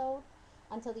episode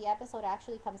until the episode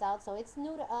actually comes out. So it's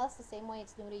new to us the same way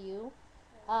it's new to you.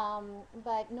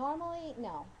 But normally,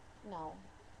 no, no.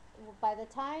 By the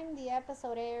time the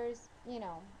episode airs,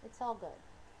 it's all good.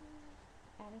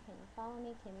 Annie, can you follow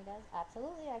me? Kimmy does.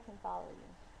 Absolutely, I can follow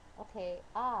you. Okay.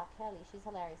 Kelly, she's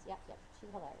hilarious. Yep, yep, she's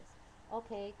hilarious.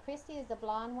 Okay, Christy is the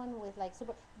blonde one with like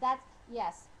super. That's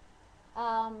yes.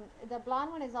 The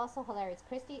blonde one is also hilarious.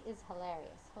 Christy is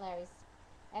hilarious, hilarious.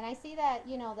 And I see that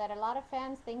that a lot of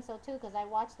fans think so too because I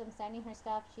watch them sending her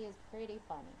stuff. She is pretty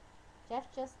funny. Jeff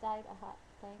just died.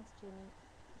 Thanks, Jimmy.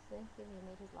 Thank you. You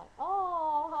made his life.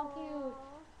 Oh, how cute.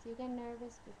 Aww. So you get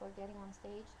nervous before getting on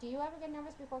stage? Do you ever get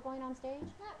nervous before going on stage?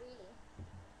 Not really.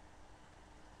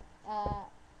 Uh,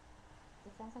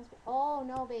 it sounds scripted. Oh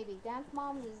no, baby. Dance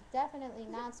Moms is definitely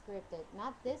not scripted.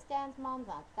 Not this Dance Moms,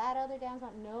 not that other Dance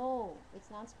Mom. No, it's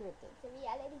not scripted. It's a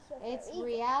reality show. It's for a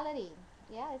reason. reality.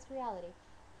 Yeah, it's reality.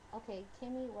 Okay,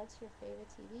 Kimmy, what's your favorite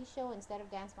TV show instead of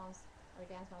Dance Moms or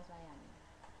Dance Moms Miami?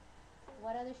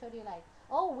 What other show do you like?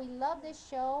 Oh, we love this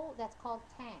show that's called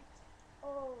Tanked.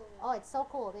 Oh. Oh, it's so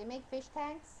cool. They make fish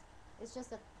tanks. It's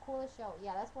just the coolest show.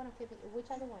 Yeah, that's one of Kimmy. Which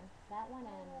other one? That one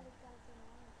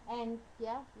and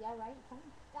yeah, right.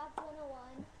 Dogs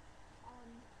 101.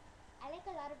 I like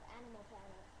a lot of Animal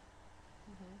Planet.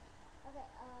 Mm-hmm. Okay,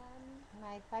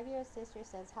 My 5-year-old sister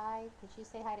says hi. Could you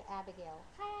say hi to Abigail?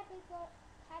 Hi, Abigail.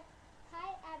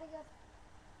 Hi, Abigail.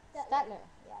 Stutler.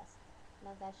 Yes.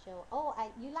 Love that show. Oh,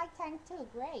 you like Tank too.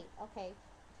 Great. Okay.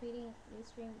 Tweeting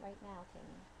UStream right now,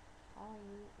 Kimmy. How are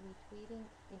you retweeting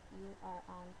if you are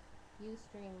on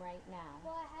UStream right now?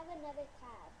 Well, I have another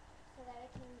tab so that I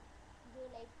can do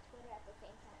like Twitter at the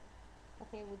same time.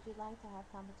 Okay, would you like to have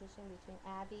competition between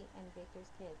Abby and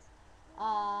Victor's kids?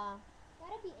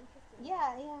 That'd be interesting.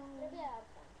 Yeah, It'll be a yeah. lot of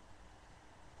fun.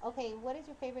 Okay, what is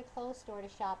your favorite clothes store to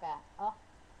shop at? Oh,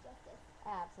 Justice.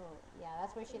 absolutely. Yeah,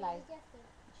 that's where she Absolutely likes. Justice.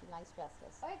 She likes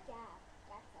Justice. Or Gap.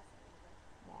 Gap's also amazing.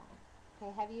 Yeah.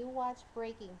 Okay, have you watched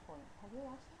Breaking Point? Have you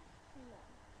watched that? No.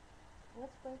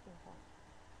 What's Breaking Point?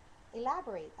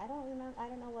 Elaborate. I don't remember. I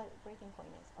don't know what Breaking Point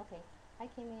is. Okay. Hi,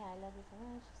 Kimmy. I love you so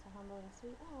much. She's so humble and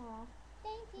sweet. Aw.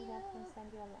 Thank We you. definitely send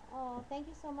you a lot. Oh, thank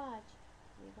you so much.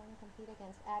 We're going to compete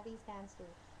against Abby's Dance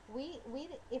Studio.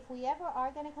 If we ever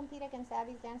are going to compete against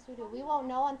Abby's Dance Studio, we won't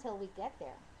know until we get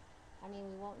there. I mean,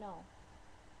 we won't know.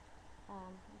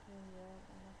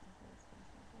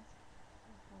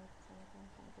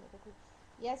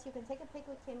 Yes, you can take a pic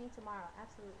with Kimmy tomorrow.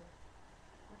 Absolutely.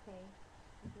 Okay.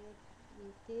 You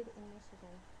did in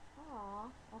Michigan. Aw.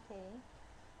 Okay.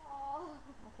 Oh.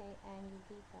 Okay, and you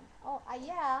beat them. Oh,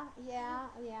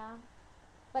 yeah.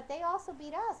 But they also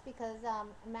beat us because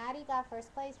Maddie got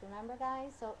first place. Remember,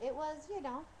 guys? So it was,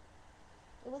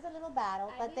 it was a little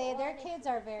battle. But their kids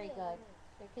are very good.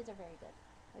 Their kids are very good.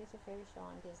 What is your favorite show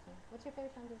on Disney? What's your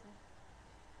favorite show on Disney?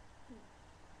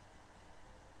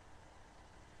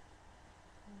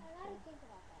 I gotta think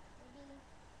about that. Maybe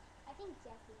I think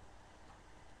Jessie.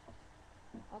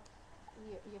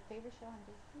 Okay. Your favorite show on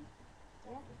Disney?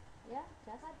 Yeah. Jessie. Yeah,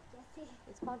 Jessie. Not Jessie.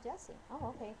 It's called Jessie.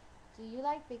 Oh, okay. Do you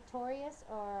like Victorious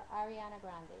or Ariana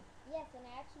Grande? Yes, and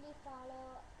I actually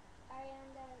follow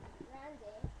Ariana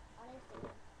Grande on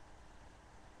Instagram.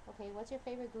 Okay, what's your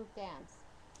favorite group dance?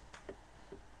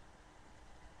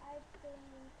 I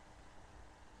think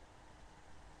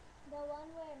the one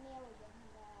where Mia was in,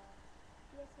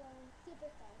 this one,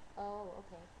 Superstar. Oh,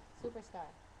 okay. Superstar.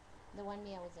 The one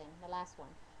Mia was in, the last one.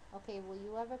 Okay, will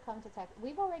you ever come to Texas?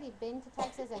 We've already been to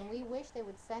Texas and we wish they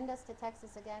would send us to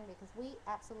Texas again because we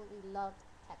absolutely loved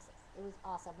Texas. It was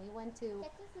awesome. We went to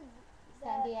Texas is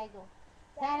San the Diego.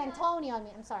 San Antonio,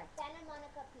 I'm sorry. Santa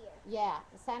Monica Pier. Yeah,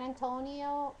 San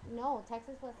Antonio. No,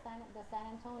 Texas was the San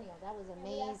Antonio. That was And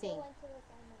we also amazing. went to the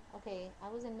San Monica. Okay, I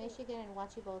was in Michigan and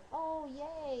watched you both. Oh,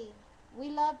 yay! We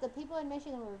loved the people in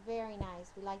Michigan were very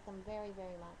nice. We liked them very,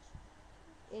 very much.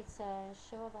 It's a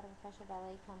show about a professional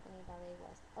ballet company, Ballet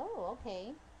West. Oh,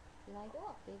 okay. You like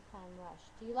Cool. Big Time Rush?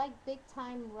 Do you like Big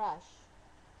Time Rush?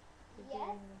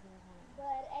 Yes,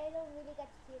 but I don't really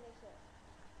get to see the show.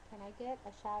 Can I get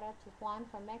a shout out to Juan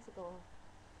from Mexico?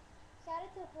 Shout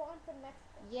out to Juan from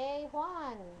Mexico. Yay,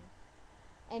 Juan!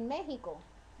 And Mexico.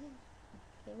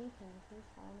 Kimmy, can you please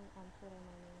follow me on Twitter?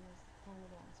 My name is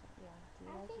Kimberly Answer. Yeah. Do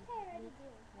you I like think I already do.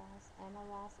 Ross, Emma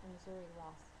Ross, and Missouri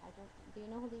Ross? I don't. Do you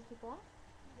know who these people are?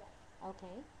 Yes.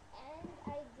 Okay. And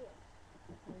I do.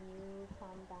 Can you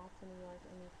come back to New York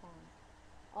and meet fans?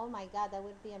 Oh my God, that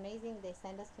would be amazing. They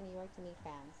send us to New York to meet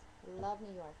fans. Love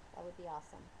New York. That would be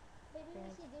awesome. Maybe we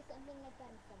Great. should do something like that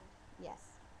in summer. Yes.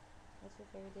 What's your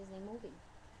favorite Disney movie?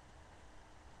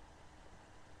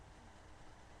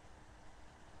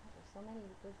 There's so many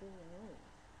good Disney movies.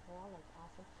 They're all like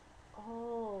awesome.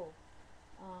 Oh,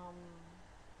 um,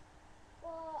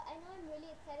 Well, I know I'm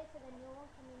really excited for the new one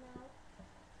coming out.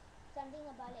 Something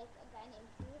about like a guy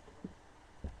named Tooth.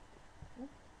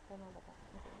 don't know about that.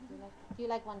 Okay. Do you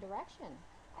like One Direction?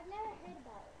 I've never heard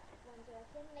about One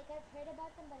Direction. Like I've heard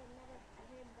about them, but I've never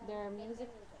heard about Their like, music?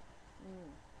 Their music.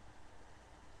 Mm.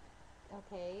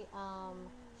 Okay.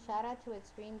 Shout out to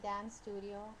Extreme Dance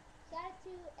Studio. Shout out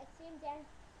to Extreme Dance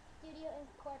Studio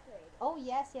Incorporated. Oh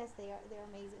yes, yes, they're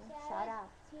amazing. Shout out.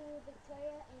 to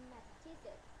Victoria in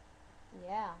Massachusetts.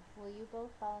 Yeah. Will you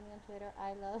both follow me on Twitter?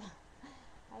 I love.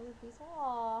 I would be so.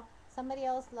 Aw. Somebody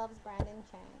else loves Brandon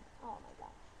Chang. Oh my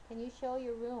God. Can you show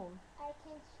your room? I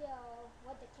can show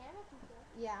what the camera can show.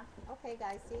 Yeah. Okay,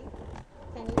 guys. See?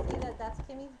 Can you see that? That's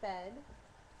Kimmy's bed.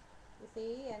 You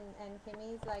see, and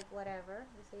Kimmy's like whatever.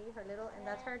 You see her little, and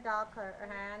that's her doll, her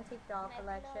antique doll My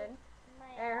collection. clothes, my,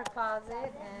 And her closet,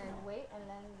 and wait, and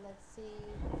then let's see.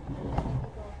 And if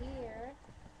you go here,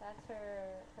 that's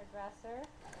her dresser,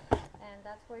 and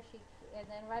that's where she. And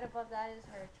then right above that is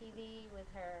her TV with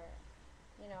her,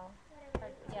 you know, her,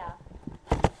 yeah.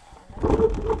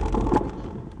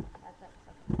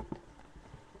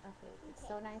 Okay, it's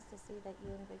so nice to see that you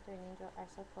and Victor and Angel are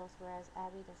so close, whereas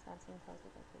Abby does not seem close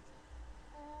with her kids.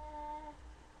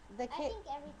 The I kid. think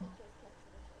every teacher is close to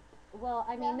the kids. Well,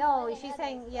 I mean, Some more no, than she's others,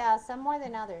 saying, but- yeah, some more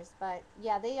than others, but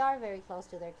yeah, they are very close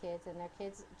to their kids, and their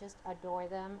kids just adore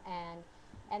them,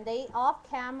 and they off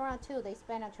camera too. They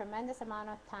spend a tremendous amount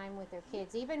of time with their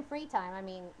kids, even free time. I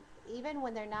mean, even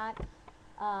when they're not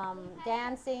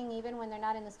dancing, even when they're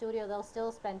not in the studio, they'll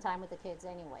still spend time with the kids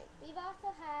anyway. We've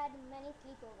also had many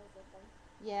sleepovers with them.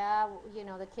 Yeah, you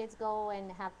know, the kids go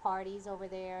and have parties over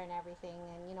there and everything,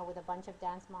 and you know, with a bunch of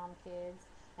dance mom kids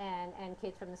and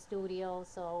kids from the studio.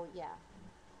 So yeah.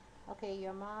 Okay,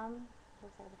 your mom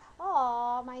looks like.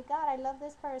 Oh my God, I love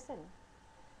this person.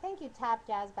 Thank you, Tap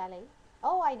Jazz Ballet.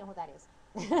 Oh, I know who that is.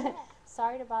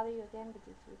 Sorry to bother you again, but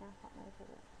you did not follow my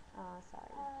Twitter.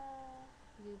 Sorry.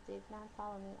 You did not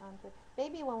follow me on Twitter.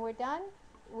 Baby, when we're done,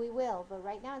 we will, but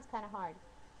right now it's kind of hard.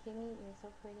 Kimmy, you're so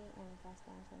pretty and best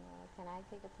dancer in the world. Can I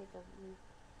take a pic of you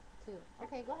too?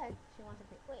 Okay, go ahead. She wants a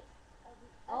pic. Wait.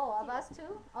 Oh, of us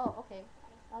too? Oh, okay.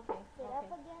 Okay. Sit Okay. up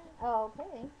again. Oh,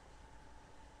 okay.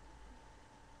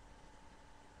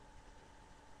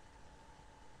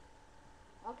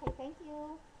 Okay, thank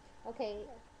you. Okay,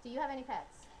 do you have any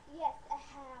pets? Yes, I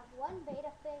have one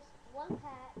betta fish, one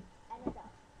cat, and a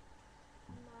dog.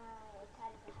 My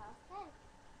cat is a house pet,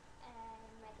 and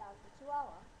my dog is a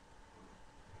chihuahua.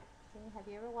 Kimmy, have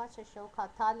you ever watched a show called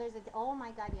Toddlers? Oh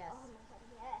my God, yes. Oh my god,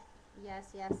 yes. Yes,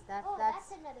 yes. That's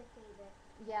That's another favorite.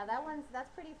 yeah. That's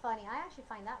pretty funny. I actually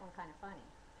find that one kind of funny.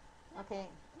 Okay.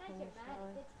 Not Can you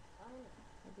dramatic, it's funny.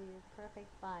 do your perfect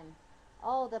bun?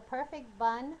 Oh, the perfect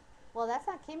bun. Well, that's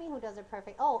not Kimmy who does her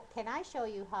perfect. Oh, can I show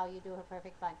you how you do her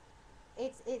perfect bun?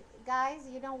 Guys,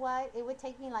 you know what? It would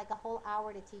take me like a whole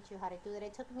hour to teach you how to do it.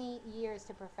 It took me years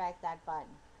to perfect that bun.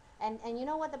 And you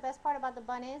know what the best part about the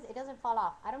bun is? It doesn't fall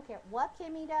off. I don't care what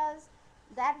Kimmy does.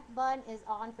 That bun is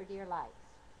on for dear life.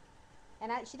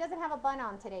 And she doesn't have a bun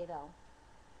on today though.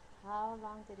 How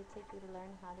long did it take you to learn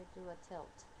how to do a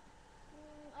tilt?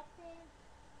 I'd say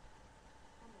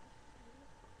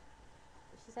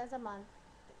She says a month.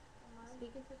 a month.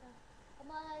 Speaking to them. A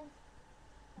month.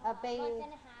 A A month beta.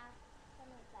 and a half.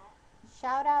 Something like that.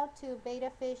 Shout out to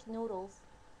Beta Fish Noodles.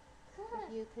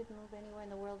 If you could move anywhere in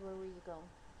the world, where would you go?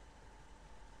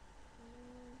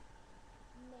 Maine.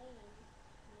 Maine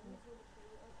is really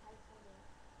pretty. Or California.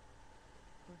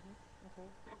 Okay.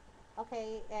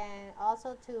 Okay, and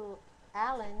also to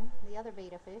Alan, the other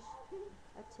beta fish,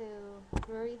 to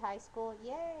Drury High School.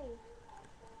 Yay!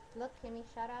 Look, Kimmy,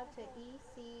 shout out to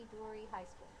EC Drury High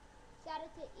School. Shout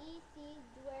out to EC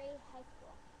Dewey High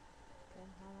School. And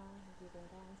how long have you been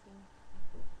dancing?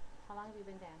 How long have you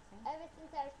been dancing? Ever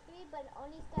since I was 3, but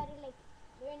only started like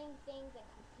learning things and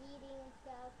competing and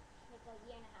stuff like a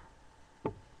year and a half.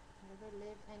 Never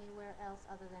lived anywhere else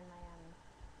other than Miami.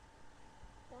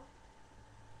 No.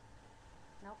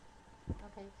 Nope.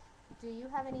 Okay. Do you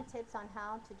have any tips on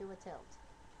how to do a tilt?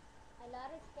 A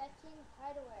lot of stretching,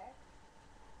 hard work,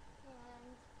 and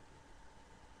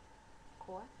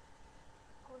Core?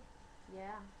 course,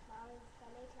 Yeah. Molly's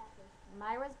ballet classes.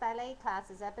 Myra's ballet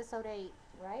classes, episode 8,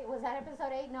 right? Was that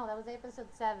episode 8? No, that was episode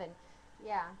 7.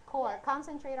 Yeah, core. Yes.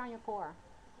 Concentrate on your core.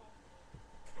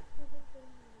 Okay.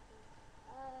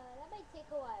 That might take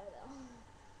a while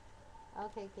though.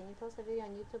 Okay, can you post a video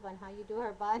on YouTube on how you do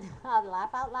her bun? I'll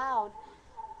laugh out loud.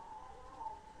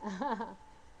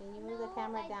 Can you move the No,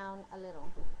 camera I- down a little?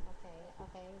 Okay,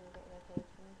 okay, okay.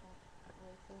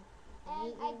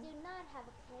 And I do not have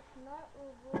a kick, nor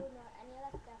ubu, nor any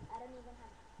of that stuff. I don't even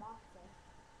have boxes.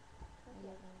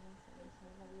 Okay.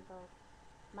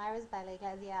 Myra's ballet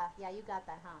class, yeah, you got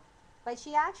that, huh? But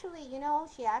she actually,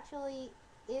 she actually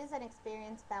is an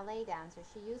experienced ballet dancer.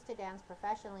 She used to dance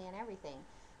professionally and everything.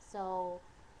 So,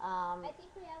 I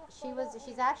think we have a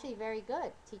she's actually very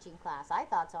good teaching class. I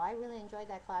thought so. I really enjoyed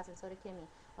that class, and so did Kimmy.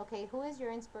 Okay, who is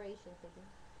your inspiration, Piggy?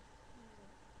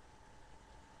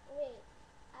 Wait,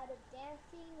 out of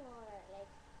dancing or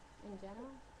like? In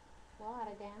general? Well,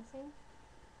 out of dancing?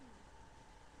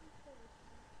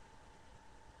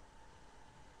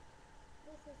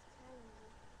 This is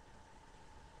challenging.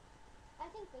 I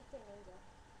think Victor and Angel.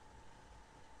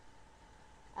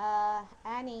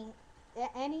 Annie,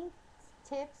 any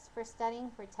tips for studying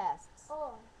for tests?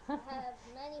 Oh, I have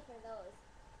many for those.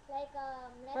 Like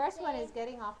let's First say, one is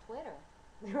getting off Twitter,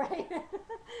 right?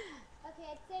 okay,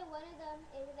 I'd say one of them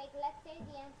is like let's say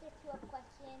the answer to a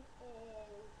question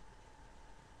is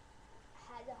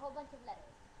has a whole bunch of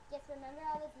letters. Just remember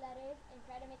all those letters and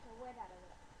try to make a word out of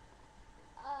it.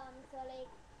 So like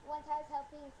once I was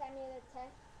helping Samuel with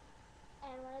test,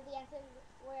 and one of the answers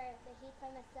were the heat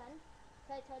from the sun.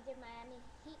 So I told her Miami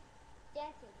heat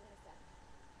dances in the sun,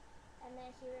 and then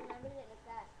she remembered it like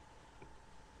that.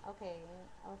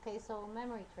 Okay, so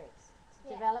memory tricks.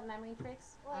 Yeah. Develop memory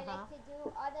tricks? Or I like to do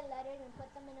all the letters and put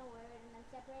them in a word, and then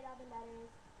separate all the letters.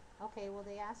 Okay, well,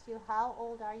 they asked you, how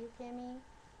old are you, Kimmy?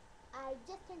 I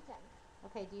just turned 10.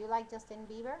 Okay, do you like Justin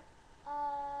Bieber?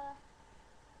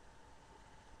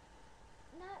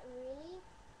 Not really,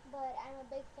 but I'm a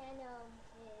big fan of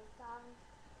his song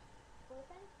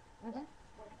Boyfriend. Mm-hmm.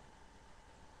 Yeah.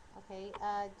 Okay,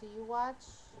 do you watch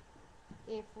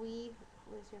If We,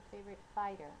 who is your favorite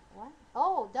fighter? What?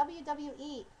 Oh,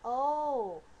 WWE.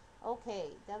 Oh, okay,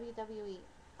 WWE.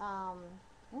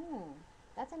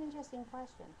 That's an interesting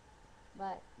question,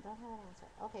 but don't have an answer.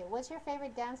 Okay, what's your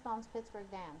favorite Dance Moms Pittsburgh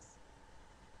dance?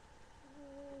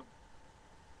 Mm,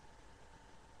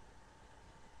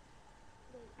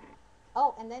 wait.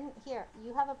 Oh, and then here,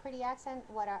 you have a pretty accent.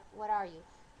 What are you?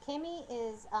 Kimmy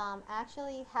is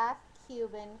actually half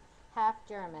Cuban, half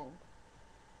German.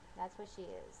 That's what she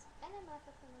is. And I'm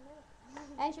also from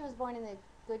America. And she was born in the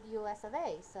good U.S. of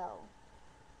A. So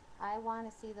I want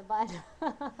to see the bun.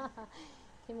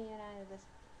 Kimmy and I are this.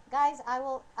 Guys, I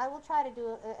will try to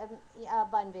do a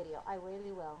bun video. I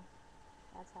really will.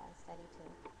 That's how I study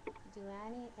too. Do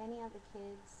any of the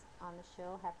kids on the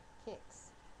show have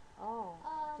kicks? Oh,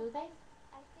 do they?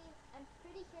 I'm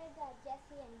pretty sure that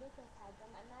Jesse and Lucas had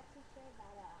them. I'm not too sure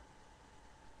about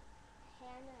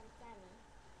Hannah and Sammy.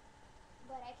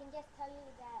 But I can just tell you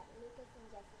that Lucas and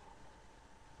Jesse had them.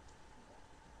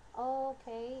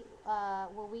 Okay.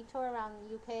 Well, we tour around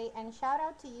UK, and shout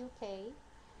out to UK.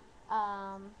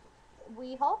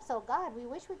 We hope so. God, we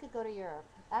wish we could go to Europe.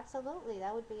 Absolutely,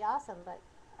 that would be awesome. But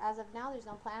as of now, there's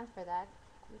no plans for that.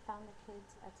 you found the kids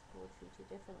at school treat you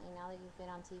differently now that you've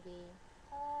been on TV?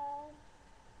 Uh,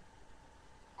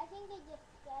 I think they just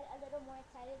get a little more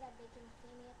excited that they can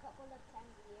see me a couple of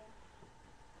times a year.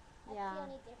 That's Yeah. the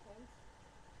only difference.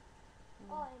 Mm.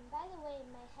 Oh, and by the way,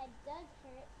 my head does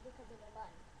hurt because of the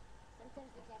bun.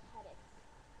 Sometimes I get headaches.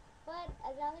 But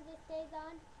as long as it stays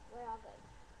on, we're all good.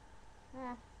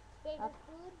 Yeah. Favorite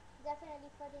food? Definitely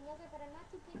frozen yogurt, but I'm not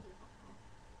too picky.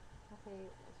 Okay.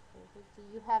 Do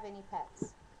you have any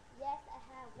pets? Yes, I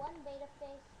have one betta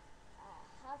fish, a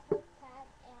household cat,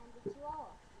 and a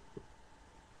chihuahua.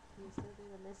 Do you still do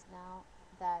the list now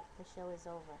that the show is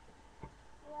over?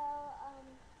 Well,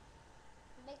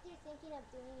 Victor's thinking of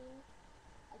doing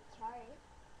a chart,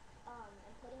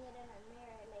 and putting it in our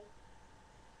mirror. Like,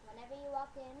 whenever you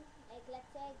walk in, like, let's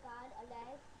say I got a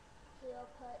leg, he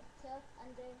will put tilt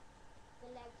under the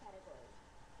leg category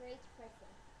for each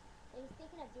person. And he's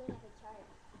thinking of doing like a chart,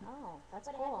 Oh, that's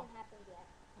but it cool. hasn't happened yet.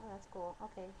 Oh, that's cool.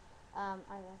 Okay. I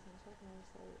wasn't sure. Can you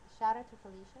say shout out to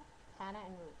Felicia, Hannah,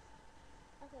 and Ruth?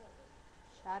 Okay.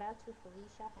 Shout out to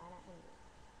Felicia, Hannah, and Ruth.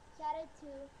 Shout out to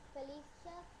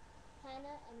Felicia,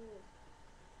 Hannah, and Ruth.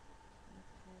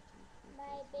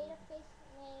 My betta fish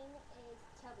name is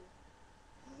Chubby.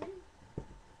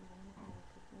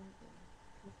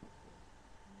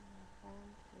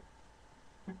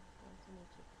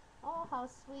 Oh, how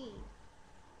sweet.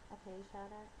 Okay, shout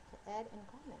out to Ed and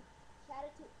Carmen. Shout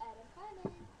out to Ed and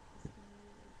Carmen.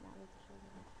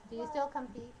 Do you still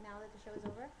compete now that the show is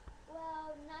over?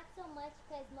 Well, not so much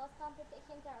because most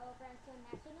competitions are over until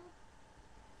nationals,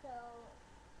 so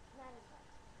not as much.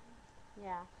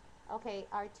 Yeah. Okay,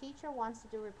 our teacher wants to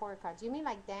do report cards. You mean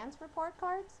like dance report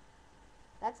cards?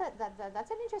 That's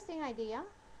an interesting idea.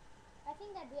 I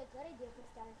think that'd be a good idea for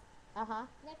stars. Uh-huh.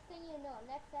 Next thing you know,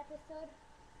 next episode,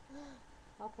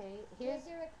 Okay, here's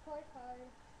your report card.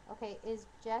 okay, is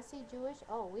Jesse Jewish?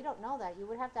 Oh, we don't know that. You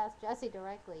would have to ask Jesse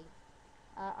directly.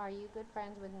 Are you good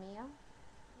friends with Mia?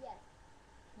 Yes.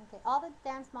 Okay, all the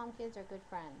Dance Mom kids are good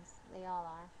friends. They all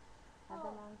are. Have the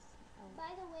Oh, moms? Oh.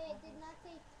 by the way, I did not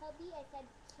say tubby, I said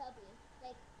chubby.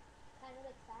 Like, kind of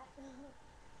like fat.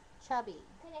 Chubby.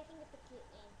 Because I think it's a cute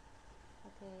name.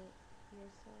 Okay,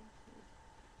 you're so cute.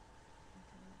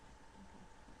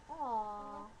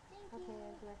 Aww. Thank Okay,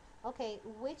 you. good. Okay,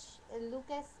 which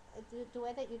Lucas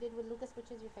duet that you did with Lucas?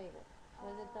 Which is your favorite?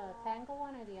 Was it the tango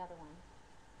one or the other one?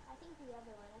 I think the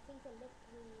other one. I think the lip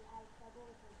we had trouble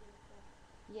with the green stuff.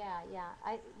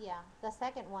 Yeah. The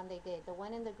second one they did, the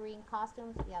one in the green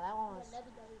costumes. Yeah, that one was. The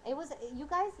lovey-dovey. It was. You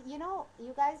guys,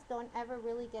 you guys don't ever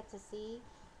really get to see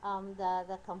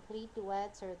the complete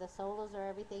duets or the solos or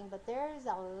everything, but there's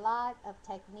a lot of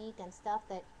technique and stuff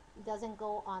that doesn't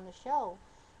go on the show,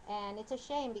 and it's a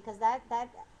shame because that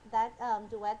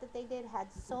duet that they did had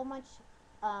so much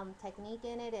technique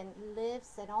in it and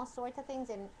lifts and all sorts of things,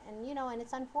 and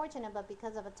it's unfortunate, but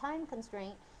because of a time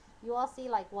constraint, you all see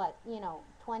like what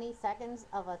 20 seconds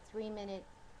of a 3-minute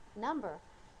number,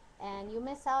 and you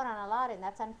miss out on a lot, and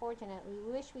that's unfortunate.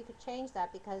 We wish we could change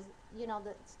that because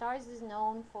the Stars is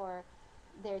known for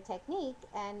their technique,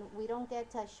 and we don't get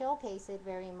to showcase it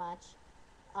very much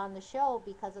on the show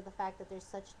because of the fact that there's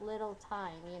such little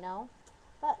time.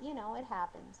 But it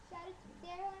happens. Shout out to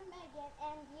Sarah and Megan,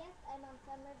 and yes, I'm on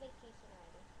summer vacation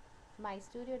already. My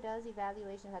studio does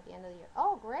evaluations at the end of the year.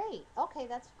 Oh, great. Okay,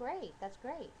 that's great. That's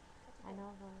great. I know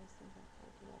those things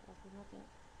are nothing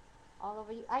all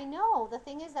over you. I know. The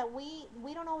thing is that we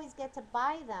don't always get to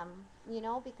buy them,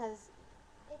 because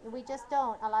we just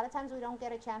don't. A lot of times we don't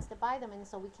get a chance to buy them, and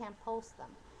so we can't post them.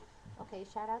 Okay,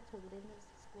 shout out to Linda's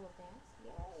School of Dance.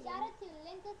 Yay. Shout out to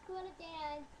Linda School of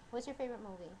Dance. What's your favorite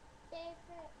movie?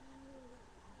 Favorite movie?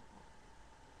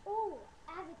 Ooh,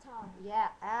 Avatar. Yeah,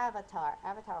 Avatar.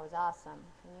 Avatar was awesome.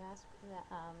 Can you ask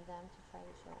them to try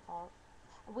to show all?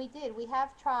 We did. We have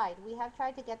tried. We have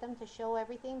tried to get them to show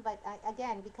everything, but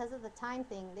again, because of the time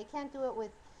thing, they can't do it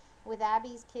with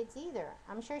Abby's kids either.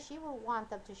 I'm sure she will want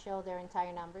them to show their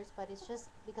entire numbers, but it's just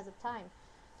because of time.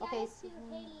 Shout Okay. out to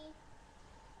Haley.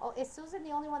 Oh, is Susan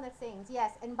the only one that sings?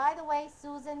 Yes. And by the way,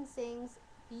 Susan sings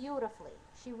beautifully.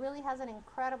 She really has an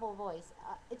incredible voice.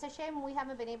 It's a shame we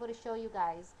haven't been able to show you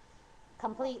guys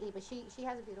completely, but she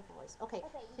has a beautiful voice. Okay.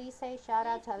 Please say shout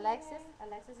out to Alexis.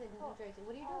 Alexis in New Jersey.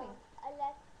 What are you doing?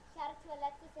 Shout out to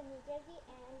Alexis in New Jersey,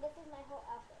 and this is my whole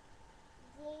outfit.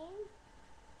 Jeans,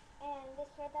 and this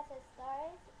shirt that says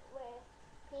stars with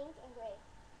pink and gray.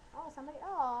 Oh, somebody.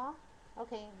 Oh.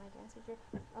 Okay, my dance teacher.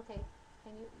 Okay.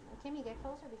 Can you, Kimmy, get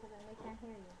closer because then they can't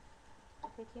hear you.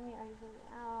 Okay, Kimmy, are you really?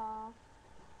 Oh.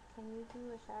 Can you do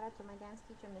a shout out to my dance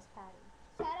teacher, Miss Patty?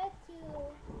 Shout out to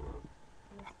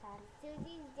Miss Patty.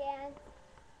 Susie's Dance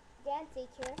dance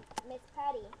teacher, Miss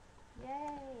Patty.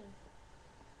 Yay.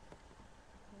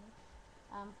 Okay.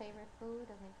 Favorite food?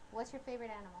 Okay. What's your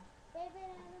favorite animal?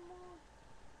 Favorite animal?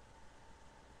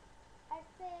 I'd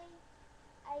say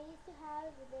I used to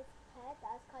have this pet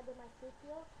that was called the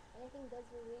marsupial, and I think those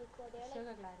were really cool. They're like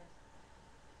Sugar gliders.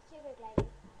 sugar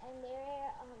gliders, and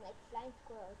they're like flying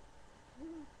squirrels.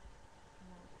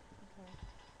 No. Okay.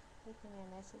 Taking a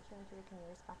message until can you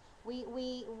respond?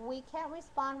 We can't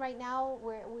respond right now.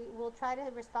 We'll try to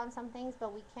respond some things,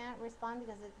 but we can't respond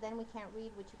because then we can't read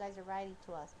what you guys are writing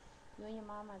to us. You and your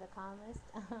mom are the calmest.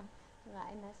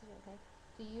 I message. Okay.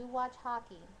 Do you watch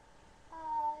hockey?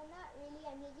 Not really.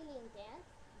 I'm usually in dance,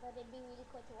 but it'd be really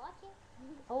cool to watch it.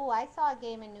 Oh, I saw a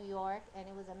game in New York and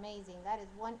it was amazing. That is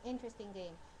one interesting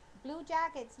game. Blue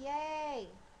Jackets, yay!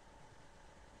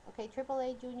 Okay,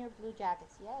 AAA Junior Blue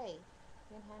Jackets, yay!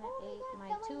 You and Hannah Oh my ate God, my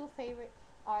someone- two favorite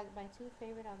are my two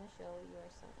favorite on the show. You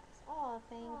are so nice. Oh,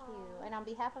 thank you. Aw. And on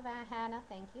behalf of Aunt Hannah,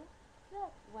 thank you.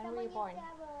 Look, When were someone you born? used to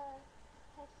have a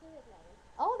have sugar gliders.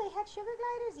 Oh, they had sugar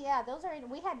gliders. Yeah, those are.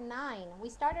 We had 9. We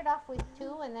started off with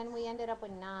 2, and then we ended up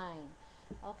with 9.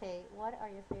 Okay, what are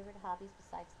your favorite hobbies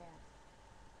besides dance?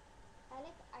 I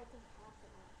like arts and crafts a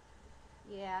lot.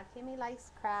 Yeah, Kimmy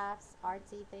likes crafts,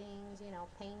 artsy things,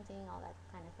 painting, all that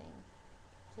kind of thing.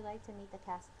 She liked to meet the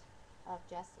cast of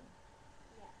Jessie.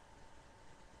 Yeah.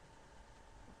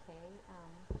 Okay.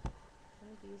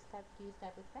 Do you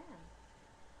Skype with fans?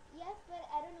 Yes, but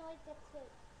I don't always get to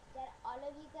get all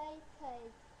of you guys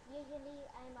because usually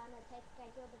I'm on a tight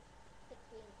schedule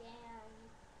between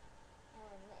dance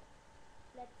and like,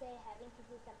 let's say having to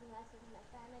do something else with my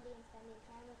family and spending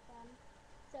time with them.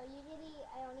 So usually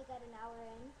I only got an hour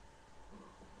in.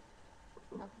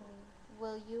 Okay.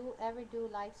 Will you ever do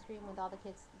live stream with all the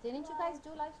kids? Didn't you guys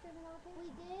do live stream with all the kids? We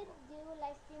did do a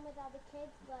live stream with all the kids,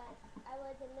 but I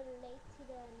was a little late to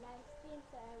the live stream,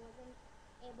 so I wasn't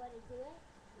able to do it.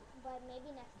 But maybe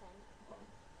next time.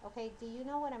 Okay, do you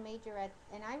know what a majorette?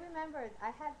 And I remember I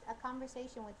had a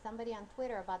conversation with somebody on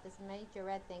Twitter about this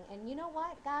majorette thing. And you know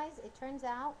what, guys? It turns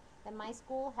out that my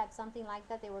school had something like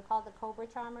that. They were called the Cobra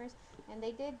Charmers, and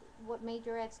they did what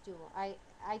majorettes do. I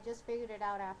just figured it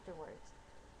out afterwards.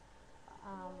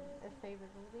 A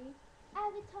favorite movie?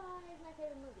 Avatar is my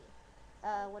favorite movie.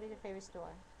 What is your favorite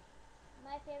store?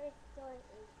 My favorite store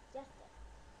is Justice.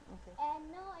 Okay. And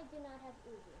no, I do not have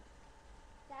Uzi.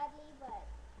 Sadly, but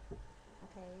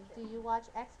Okay. Do you watch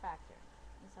X Factor?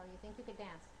 And so you think you could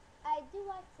dance? I do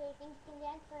watch So You Think You Can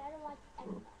Dance, but I don't watch X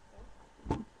Factor.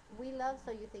 We love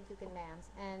So You Think You Can Dance,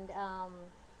 and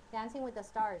Dancing with the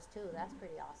Stars too. That's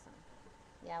pretty awesome.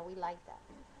 Yeah, we like that.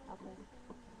 Okay.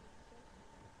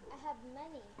 I have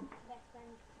many best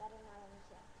friends that are not on the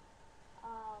show.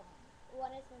 Um,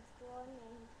 One is from school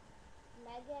named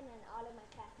Megan and all of my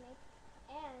classmates.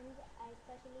 And I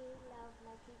especially love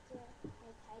my teacher,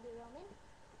 Miss Heidi Roman.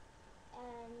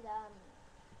 And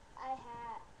I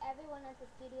have everyone at the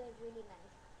studio is really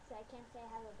nice, so I can't say I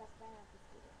have a best friend at the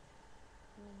studio.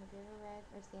 Have you ever read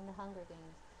or seen The Hunger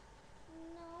Games?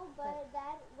 No, but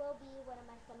that will be one of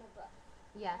my summer books.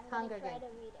 Yes, I'm Hunger gonna try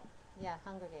Games. to read it. Yeah,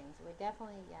 Hunger Games. We're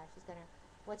definitely, yeah, she's gonna.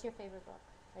 What's your favorite book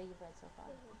that you've read so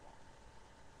far?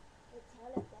 The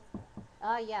Tale of Destiny.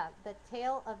 Oh, yeah, The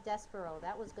Tale of Despero.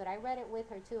 That was good. I read it with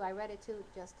her too. I read it too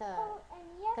just Oh, and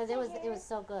yes, because it was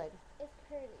so good. It's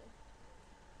curly,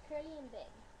 curly and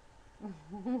big.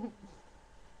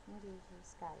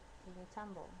 Skype. Can you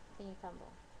tumble? Can you tumble?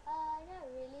 Not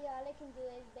really. All I can do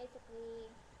is basically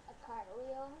a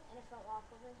cartwheel and a front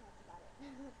walkover. That's about it.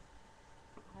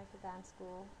 Hard to dance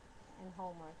school and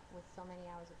homework with so many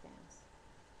hours of dance.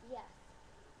 Yes.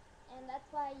 And that's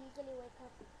why I usually wake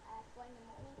up at 4 in the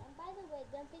morning. And by the way,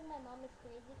 don't think my mom is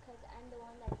crazy because I'm the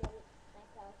one that did it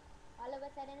myself. All of a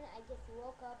sudden, I just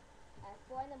woke up at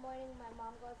 4 in the morning. My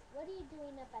mom goes, "What are you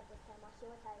doing up at this time?" While she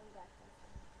was having breakfast.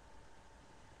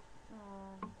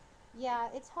 Yeah,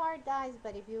 it's hard, guys,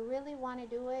 but if you really want to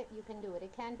do it, you can do it.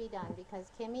 It can be done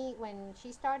because Kimmy, when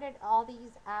she started all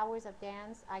these hours of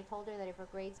dance, I told her that if her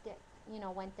grades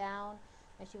went down,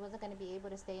 that she wasn't going to be able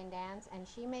to stay in dance, and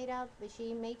she made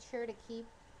sure to keep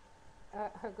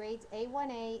her grades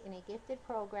A1A in a gifted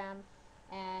program,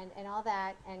 and all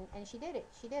that, and she did it.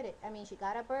 She did it. I mean, she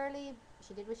got up early.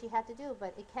 She did what she had to do,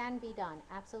 but it can be done.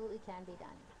 Absolutely can be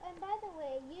done. And by the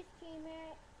way,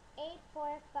 USTREAMer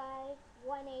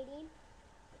 845180.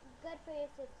 Good for your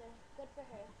sister. Good for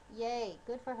her. Yay,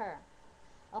 good for her.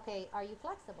 Okay, are you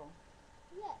flexible?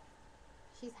 Yes.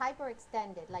 She's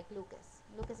hyperextended, like Lucas.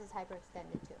 Lucas is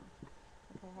hyperextended too.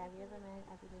 Okay, have you ever met?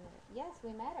 Have you been met? Yes,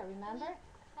 we met her. Remember?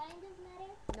 Kind of met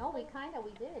her. No, we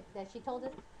did. That she told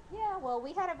us. Yeah, well,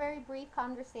 we had a very brief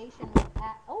conversation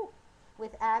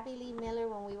with Abby Lee Miller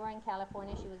when we were in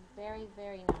California. She was very,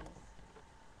 very nice.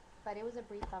 But it was a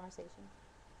brief conversation.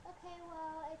 Okay,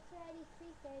 well, it's already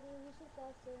 3:30. We should go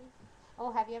soon. Oh,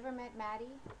 have you ever met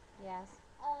Maddie? Yes.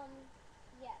 Um,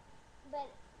 yeah, but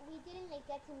we didn't like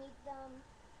get to meet them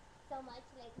so much,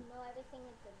 like know everything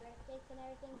like the birthdays and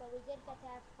everything. But we did get to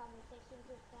have conversations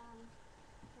with them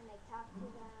and like talk to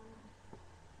them.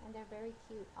 And they're very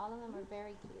cute. All of them are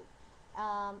very cute.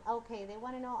 Okay, they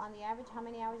want to know on the average how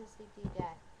many hours of sleep do you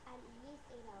get? At least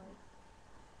 8 hours.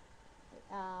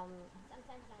 Um,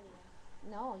 Sometimes not even.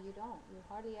 no, you don't. You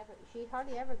hardly ever. She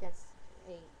hardly ever gets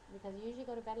 8 because you usually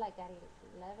go to bed like at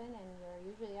 11, and you're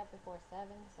usually up before 7.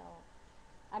 So,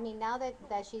 I mean, now that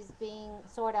she's being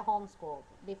sort of homeschooled.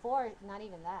 Before, not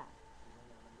even that.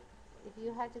 If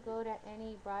you had to go to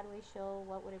any Broadway show,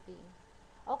 what would it be?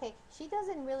 Okay, she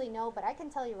doesn't really know, but I can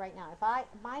tell you right now.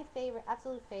 My favorite,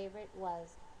 absolute favorite,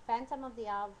 was Phantom of the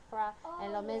Opera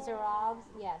and Les Oh, Miserables.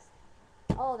 yeah. Yes.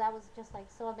 Oh, that was just like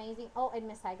so amazing. Oh, and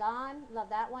Miss Saigon, love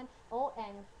that one. Oh,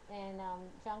 and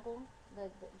Jungle, the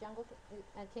Jungle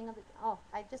King of the. Oh,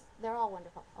 I just they're all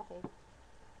wonderful. Okay,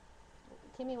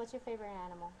 Kimmy, what's your favorite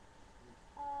animal?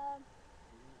 Um,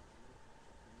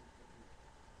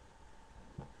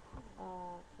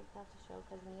 Kicked off the show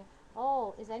because Mia.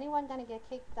 Oh, is anyone gonna get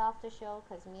kicked off the show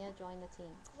because Mia joined the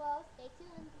team? well, stay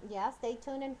tuned. Yeah, stay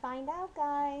tuned and find out,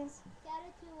 guys. Shout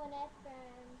out to Lynette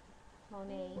from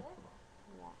New Monet. York.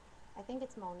 Yeah, I think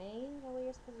it's Monet. The way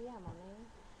you're supposed to. Yeah, Monet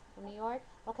from New York.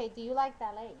 Okay, do you like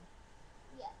ballet?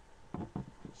 Yes.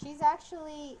 She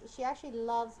actually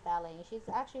loves ballet. She's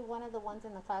actually one of the ones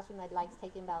in the classroom that likes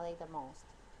taking ballet the most.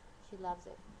 She loves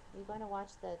it. We're going to watch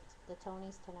the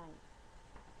Tonys tonight.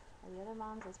 And the other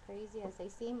moms, as crazy as they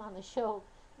seem on the show,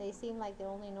 they seem like the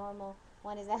only normal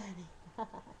one is Annie.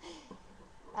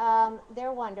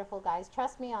 They're wonderful, guys.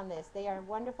 Trust me on this. They are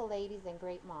wonderful ladies and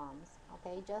great moms.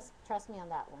 Okay, just trust me on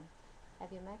that one.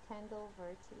 Have you met Kendall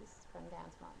Vertes from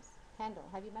Dance Moms? Kendall,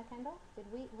 have you met Kendall?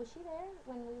 Was she there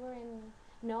when we were in?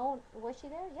 No, was she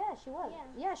there? Yeah, she was.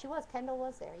 Yeah. Yeah, she was. Kendall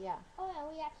was there. Yeah. Oh, and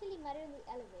we actually met her in the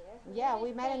elevator. Yeah,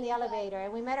 we Weirdest met in thing, the but elevator,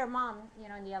 and we met her mom. In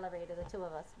the elevator. The two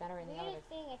of us met her in the Weirdest elevator.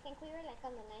 thing, I think we were like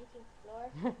on the 19th floor,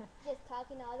 just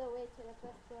talking all the way to the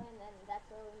first floor, and then that's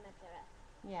where we met the rest.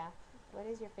 Yeah. What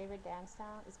is your favorite dance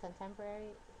style? Is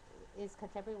contemporary? What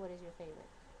is your favorite?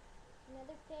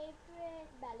 Another favorite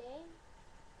ballet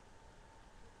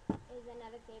is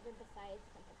another favorite besides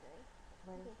contemporary.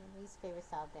 What is your least favorite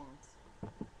style of dance?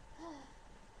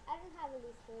 I don't have a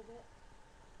least favorite.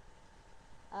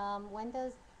 When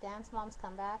does Dance Moms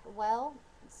come back? Well,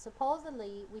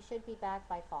 supposedly we should be back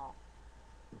by fall.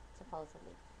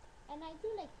 Supposedly. And I do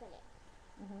like ballet.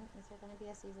 Is there going to be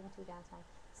a season 2 Dance Moms?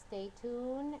 Stay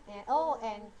tuned.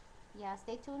 And yeah,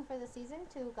 stay tuned for the season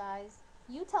 2, guys.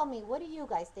 You tell me, what do you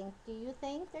guys think? Do you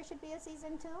think there should be a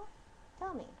season 2?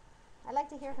 Tell me. I'd like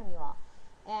to hear from you all.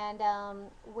 And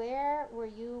where were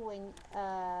you when?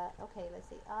 Okay, let's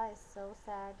see. It's so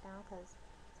sad now because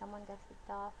someone got kicked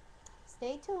off.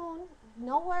 Stay tuned.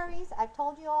 No worries. I've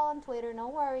told you all on Twitter. No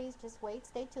worries. Just wait.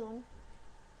 Stay tuned.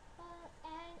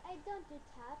 And I don't do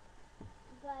tap,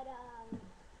 but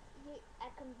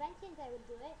at conventions I would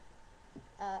do it.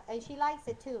 And she likes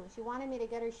it too. She wanted me to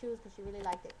get her shoes because she really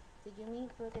liked it. Did you meet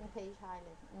Brooke and Paige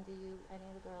Highland? And do you any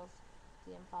of the girls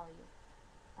DM follow you?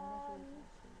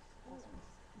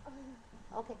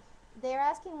 Okay. They're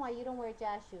asking why you don't wear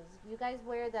jazz shoes. You guys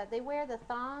they wear the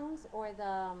thongs or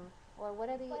or what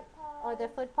are the or the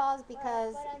foot paws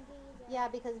because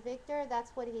because Victor,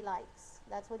 that's what he likes.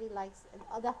 That's what he likes.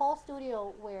 The whole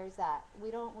studio wears that.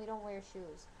 We don't wear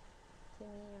shoes.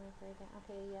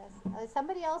 Okay, yes.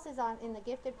 Somebody else is in the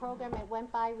gifted program. It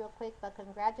went by real quick, but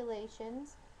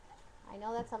congratulations. I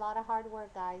know that's a lot of hard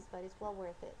work, guys, but it's well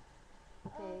worth it.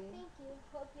 Okay. Oh, thank you.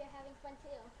 Hope you're having fun too.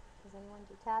 Does anyone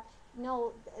do tap?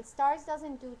 No, Stars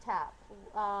doesn't do tap.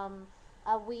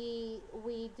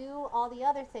 We do all the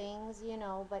other things,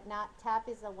 but not tap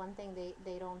is the one thing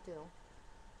they don't do.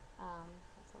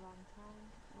 That's a long time.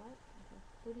 What? Okay.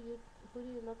 Who do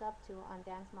you look up to on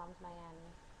Dance Moms Miami?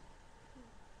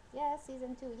 Yeah,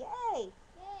 season 2. Yay!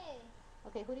 Yay!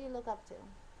 Okay, who do you look up to?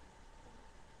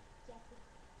 Jessie.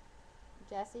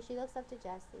 Jessie. She looks up to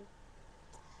Jessie.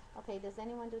 Okay, does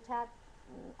anyone do tap?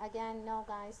 Again, no,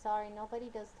 guys. Sorry, nobody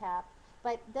does tap.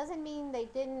 But doesn't mean they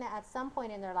didn't at some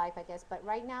point in their life, I guess. But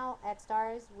right now at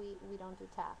Stars, we don't do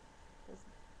tap.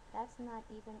 That's not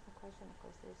even a question. Of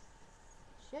course, there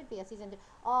should be a season 2.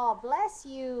 Oh, bless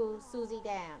you, Susie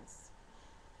Dance.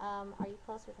 Are you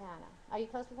close with Hannah? Are you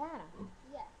close with Hannah?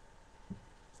 Yes.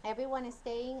 Everyone is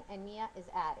staying and Mia is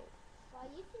added. Well,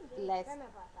 you seem very firm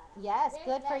about that. Yes, Very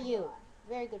good for glad you. are.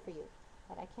 Very good for you.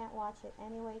 but I can't watch it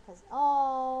anyway because,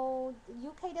 oh,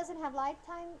 UK doesn't have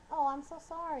Lifetime. Oh, I'm so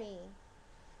sorry.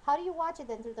 How do you watch it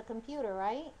then? Through the computer,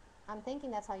 right? I'm thinking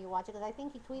that's how you watch it because I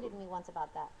think he tweeted me once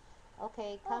about that.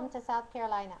 Okay, come Oh. to South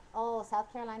Carolina. Oh,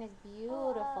 South Carolina is Oh,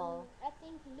 beautiful. I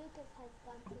think Lucas has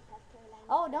gone to South Carolina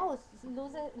Oh no,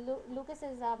 first.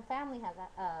 Lucas's family has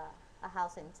a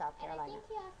house in South And I Carolina. think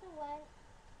he also went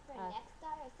for Uh, Next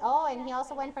Star or something oh, like and that he also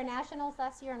for went for Next Star. nationals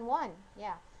last year and won.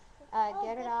 Yeah. Oh,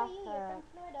 Get it good for off. you. You're from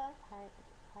Florida.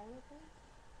 Pirate Bay?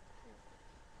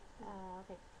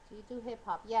 Okay. Do you do hip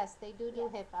hop? Yes, they do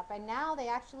Yes. hip hop, and now they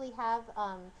actually have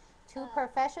two Uh,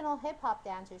 professional hip hop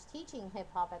dancers teaching hip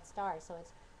hop at Stars, so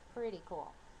it's pretty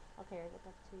cool. Okay, look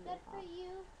up to your Good for mom.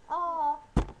 you. Oh,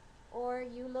 or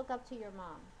you look up to your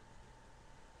mom.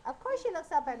 Of course, she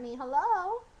looks up at me.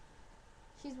 Hello.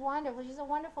 She's wonderful. She's a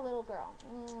wonderful little girl.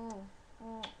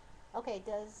 Mm. Okay,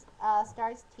 does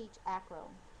Stars teach acro?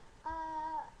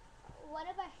 Uh, one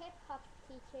of our hip hop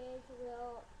teachers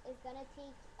is gonna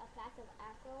teach a class of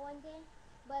acro one day,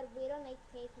 but we don't like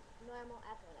take normal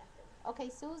acro lessons. Okay,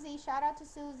 Susie. Shout out to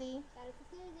Susie. Shout out to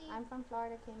Susie. I'm from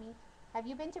Florida, Kimmy. Have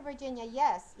you been to Virginia?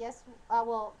 Yes, yes.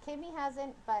 Well, Kimmy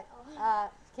hasn't, but Oh.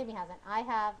 Kimmy hasn't. I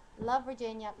have. Love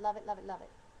Virginia. Love it, love it, love it.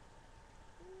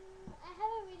 I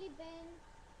haven't really been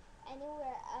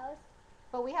anywhere else.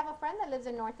 But we have a friend that lives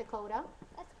in North Dakota.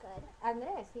 That's good.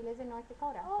 Andres, he lives in North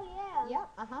Dakota. Oh yeah. Yep,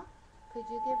 uh-huh. Could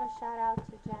you give a shout out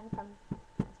to Jen from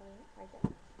Pennsylvania? Right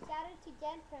there. Shout out to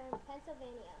Jen from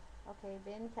Pennsylvania. Okay,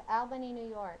 been to Albany, New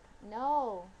York.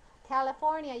 No.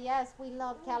 California, yes, we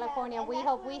love California. And We that's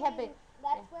hope where we have been.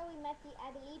 That's where we met the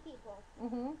IBE people.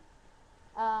 Mm-hmm.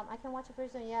 I can watch a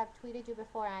person. Yeah, I've tweeted you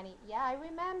before, Annie. Yeah, I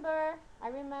remember. I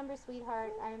remember,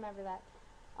 sweetheart. I remember that.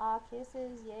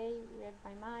 Kisses, yay, read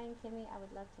my mind. Kimmy, I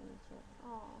would love to meet you.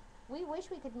 Oh, we wish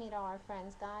we could meet all our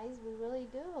friends, guys. We really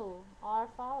do. All our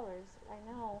followers. I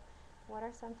know. What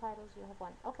are some titles you have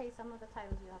won? Okay, some of the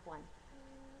titles you have won.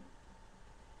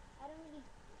 I don't really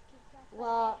keep track, but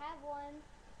Well, I have one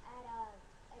at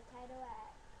a title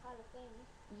at Hall of Fame.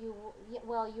 you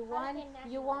Hall of won. Fame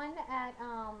You National. won at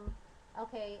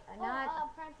Okay,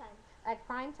 not Prime Time. at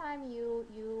prime time.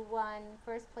 You won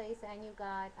first place and you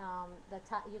got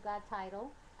you got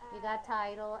title. You got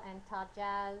title and top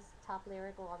jazz, top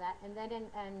lyrical, all that. And then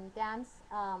in dance,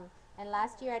 and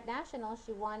last year at nationals,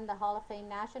 she won the Hall of Fame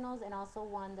nationals and also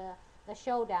won the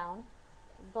showdown,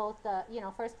 both the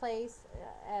first place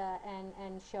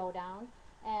and showdown.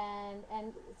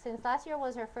 And since last year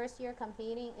was her first year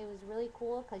competing, it was really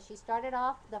cool because she started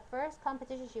off the first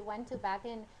competition she went to back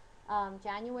in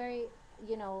January.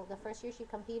 The first year she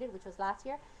competed, which was last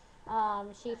year.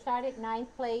 She started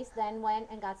ninth place, then went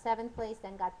and got seventh place,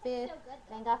 then got fifth, Still good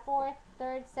though. then got fourth,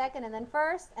 third, second, and then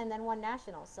first, and then won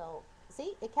nationals. So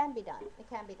see, it can be done. It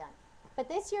can be done. But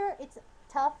this year it's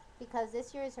tough because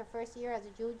this year is her first year as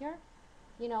a junior.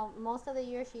 Most of the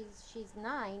year she's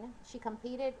 9. She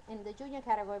competed in the junior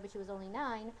category, but she was only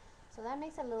 9, so that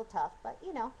makes it a little tough. But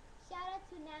Shout out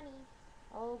to Nani.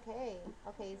 okay,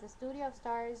 okay. Is the Studio of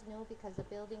Stars new because the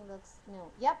building looks new?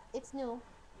 Yep, it's new.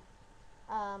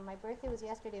 My birthday was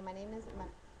yesterday. My name is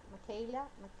Michaela.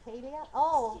 Michaela.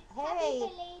 Oh, Happy hey.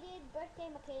 belated birthday,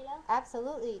 Michaela.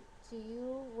 Absolutely. Do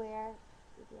you wear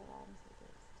India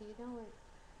languages? Do you know what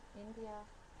India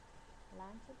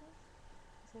languages?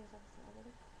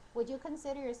 Would you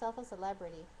consider yourself a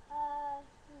celebrity?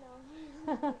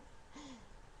 No.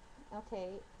 Okay,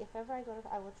 if ever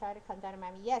I will try to come down to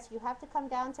Miami. Yes, you have to come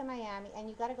down to Miami, and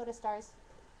you got to go to Stars.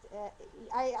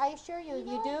 I assure you, if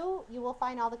you do, you will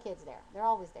find all the kids there. They're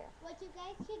always there. What you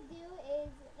guys should do is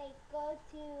go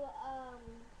to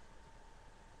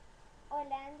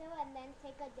Orlando and then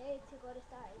take a day to go to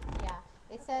Stars. Yeah,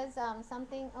 it says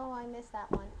something. Oh, I missed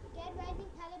that one. Get Rising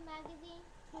Talent magazine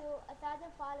to 1,000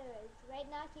 followers. Right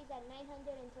now she's at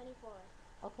 924.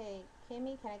 Okay,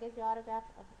 Kimmy, can I get your autograph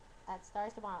at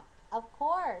Stars tomorrow? Of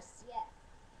course. Yes.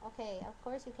 Okay, of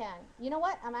course you can. You know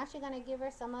what? I'm actually gonna give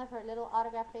her some of her little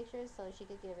autograph pictures so she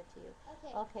could give it to you.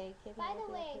 Okay. Okay, Kimmy. By the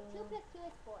look way, at 2 you. plus 2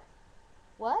 is 4.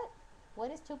 What? What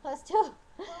is 2 plus 2?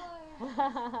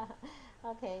 4.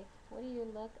 Okay. What do you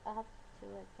look up to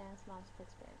at Dance Moms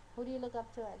Pittsburgh? Who do you look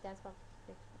up to at Dance Moms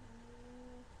Pittsburgh?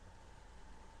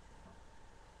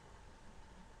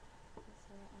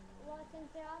 Well, since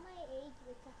they're all my age,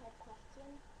 it's a hard question.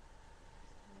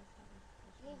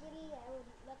 Usually I would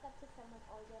look up to someone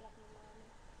older like my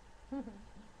mom.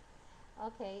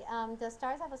 Okay. Does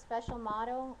Stars have a special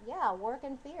motto? Yeah, work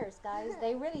and fierce, guys.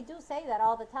 They really do say that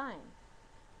all the time.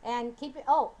 And keep it.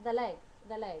 Oh, the leg,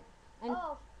 the leg. And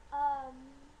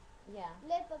Yeah.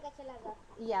 Live but get your leg up.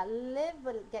 Yeah, live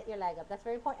but get your leg up. That's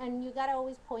very important. And you gotta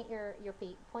always point your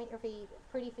feet. Point your feet,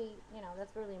 pretty feet. You know,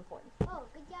 that's really important. Oh,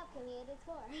 good job, Kimmy. It is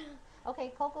 4.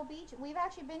 Okay, Cocoa Beach. We've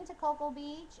actually been to Cocoa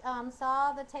Beach.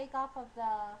 Saw the takeoff of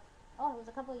the. Oh, it was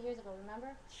a couple of years ago.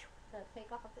 Remember the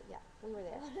takeoff of the? Yeah, we were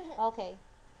there. Okay,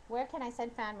 where can I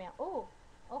send fan mail? Oh,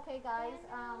 okay, guys.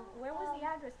 Fan mail, Where was the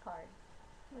address card?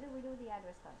 What did we do with the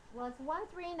address card? Well, it's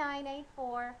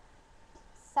 13984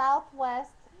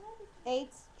 Southwest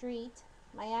 8th Street,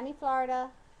 Miami, Florida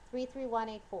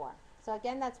 33184. So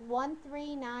again, that's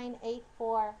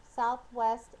 13984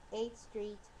 Southwest 8th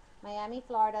Street, Miami,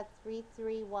 Florida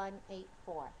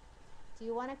 33184. Do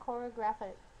you want to choreograph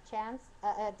a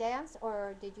dance,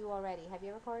 or did you already? Have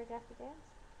you ever choreographed a dance?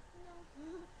 No.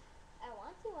 I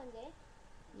want to one day.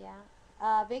 Yeah.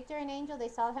 Victor and Angel, they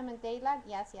saw him in Daylight.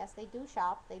 Yes, yes, they do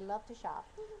shop. They love to shop.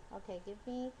 Okay, give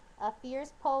me a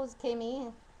fierce pose,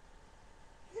 Kimmy.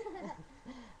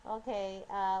 Okay,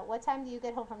 what time do you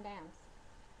get home from dance?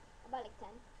 About like 10.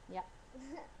 Yep.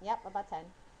 Yep, about 10.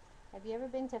 Have you ever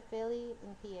been to Philly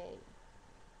in PA?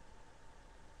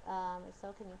 If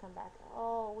so, can you come back?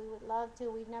 Oh, we would love to.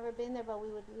 We've never been there, but we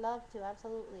would love to,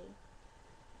 absolutely.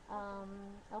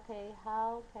 Okay,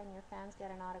 how can your fans get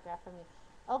an autograph from you?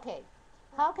 Okay,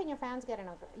 how can your fans get an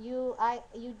autograph? You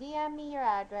DM me your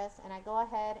address, and I go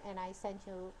ahead and I send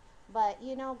you. But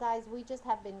you know, guys, we just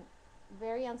have been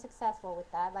very unsuccessful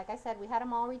with that. Like I said, we had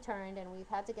them all returned, and we've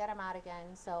had to get them out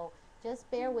again. So just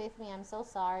bear with me. I'm so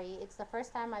sorry. It's the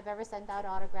first time I've ever sent out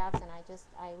autographs, and I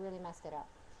really messed it up.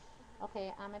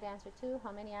 Okay, I'm a dancer too.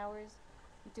 How many hours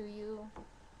do you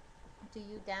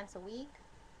dance a week?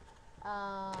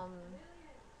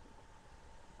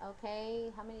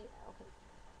 Okay, how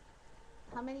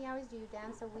many hours do you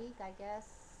dance a week? I guess.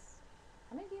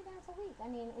 How many do you dance a week? I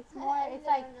mean, it's more. It's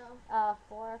like 4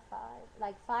 or 5,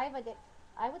 like 5 a day.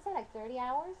 I would say like 30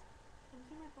 hours. Can you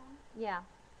see my phone? Yeah.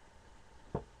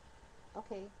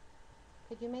 Okay.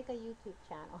 Could you make a YouTube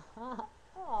channel?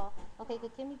 Oh, okay.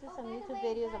 Could Kimmy do some by the YouTube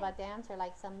way, videos guys. about dance, or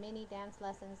like some mini dance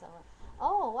lessons? Or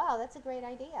oh, wow, that's a great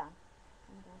idea.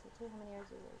 I'm a dancer too. How many hours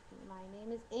do you work? My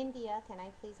name is India. Can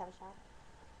I please have a shot?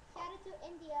 Shout out to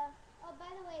India. Oh,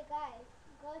 by the way, guys,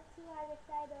 go to our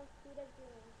recital, Street of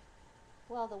Dreams.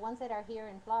 Well, the ones that are here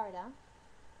in Florida.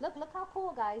 Look how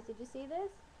cool, guys. Did you see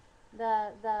this?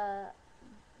 The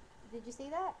Did you see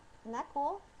that? Isn't that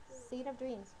cool? Seed of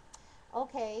Dreams.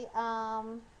 Okay.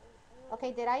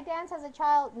 Okay, did I dance as a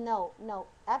child? No, no,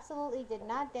 absolutely did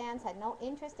not dance. Had no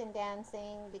interest in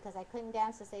dancing because I couldn't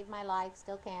dance to save my life.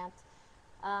 Still can't.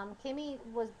 Kimmy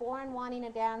was born wanting to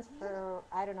dance for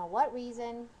I don't know what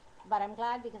reason, but I'm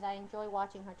glad because I enjoy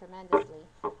watching her tremendously.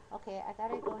 Okay, I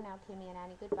gotta go now, Kimmy and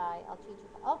Annie. Goodbye. I'll treat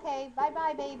you. Okay, bye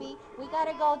bye, baby. We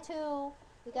gotta go too.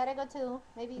 We gotta go too.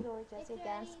 Maybe Laura Jessie It's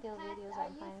dance already skill past videos our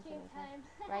on Finance USTREAM time.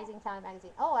 Rising Talent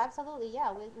Magazine. Oh, absolutely.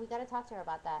 Yeah, we gotta talk to her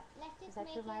about that. Let's Is just that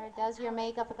make true, it Myra? an Does your hour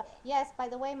makeup? today. Yes. By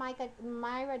the way,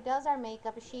 Myra does our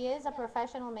makeup. She is a No.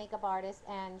 professional makeup artist,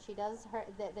 and she does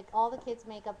all the kids'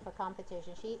 makeup for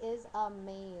competition. She is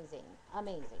amazing,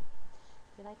 amazing.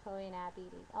 Do you like Chloe and Abby?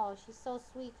 Oh, she's so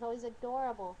sweet. Chloe's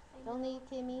adorable. Don't leave,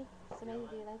 Kimmy. It's amazing.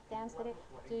 Do you like dance today?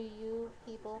 Do you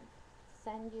people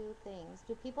send you things?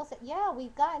 Do people say? Yeah,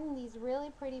 we've gotten these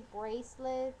really pretty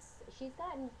bracelets. She's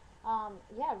gotten,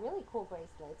 yeah, really cool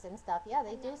bracelets and stuff. Yeah,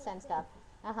 they do send stuff.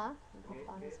 Uh huh. Hold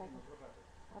on a second.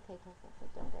 Okay,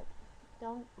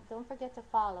 don't forget to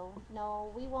follow.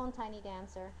 No, we won't, Tiny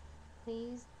Dancer.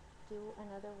 Please do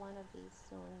another one of these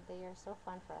soon. They are so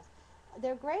fun for us.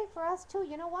 They're great for us too.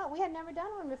 You know what? We had never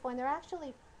done one before, and they're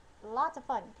actually lots of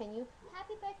fun. Can you?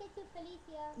 Happy birthday to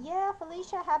Felicia. Yeah,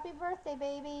 Felicia, happy birthday,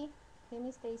 baby.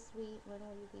 Kimmy, stay sweet. When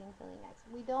will you be in Philly next?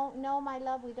 We don't know, my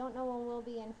love. We don't know when we'll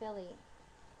be in Philly.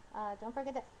 Don't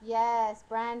forget that. Yes,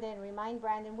 Brandon. Remind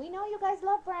Brandon. We know you guys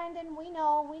love Brandon. We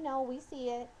know. We know. We see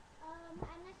it. I'm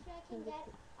not sure I can get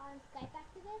on Skype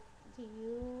after this. Do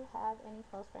you have any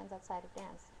close friends outside of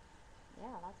dance?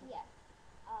 Yeah, lots of. Yes.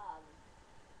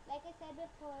 Like I said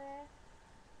before,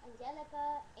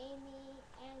 Angelica, Amy,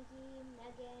 Angie,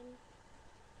 Megan.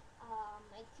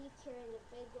 My teacher is a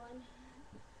big one.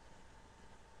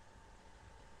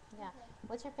 Yeah. Okay.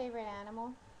 What's your favorite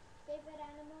animal? Favorite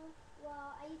animal?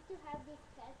 Well, I used to have these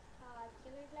pets called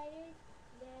killer gliders.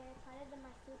 They're part of the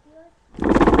marsupials.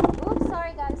 Oops,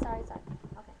 sorry guys. Sorry.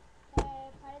 Okay.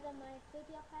 They're part of the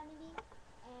marsupial family,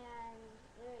 and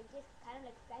they're just kind of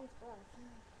like friends for us.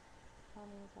 Tell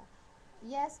me as well.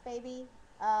 Yes, baby.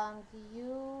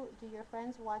 Do your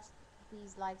friends watch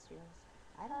these live streams?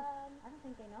 I don't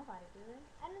think they know about it, do they?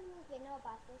 I don't think they know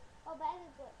about this. Oh, by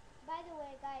the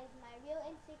way, guys, my real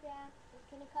Instagram is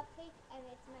Kimberly Kopke, and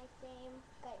it's my same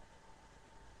Skype.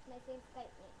 my same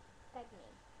Skype name. Skype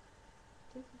name.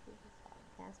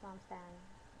 Dance Mom Stan.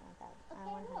 Okay,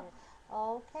 100. look.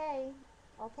 Okay.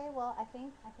 Okay. Well, I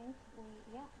think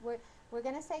we're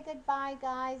gonna say goodbye,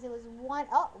 guys. It was one.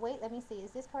 Oh, wait. Let me see.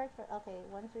 Is this correct? Okay.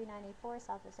 13984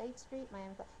 Southwest 8th Street,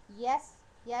 Miami. Yes.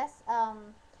 Yes.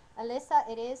 Alyssa,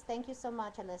 it is. Thank you so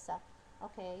much, Alyssa.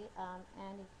 Okay.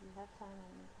 And if you have time,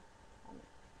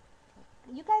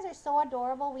 you guys are so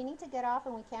adorable. We need to get off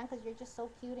and we can't because you're just so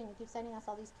cute and you keep sending us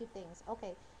all these cute things.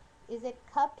 Okay. Is it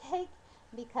cupcake?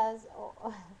 Because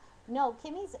no,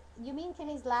 Kimmy's. You mean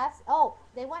Kimmy's last? Oh,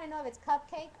 they want to know if it's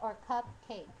cupcake or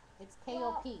cupcake. It's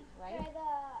Well, KOP, right? for the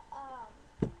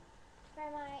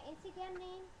for my Instagram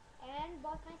name and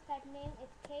both my Skype name,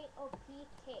 it's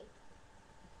KOPK.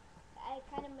 I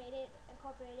kind of made it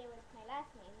incorporated with my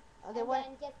last name, Okay, and what?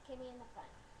 then just Kimmy in the front.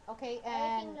 Okay,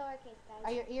 Everything and lowercase, guys.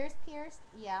 are your ears pierced?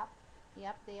 Yeah.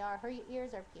 Yep, they are. Her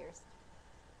ears are pierced.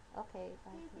 Okay.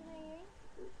 Do you see my earrings?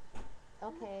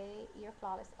 Okay, you're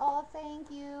flawless. Oh, thank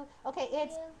you. Okay,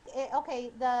 Thank okay.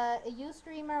 The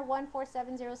UStreamer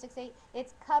 147068.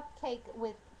 It's cupcake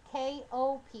with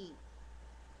KOP.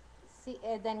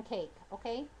 Then cake.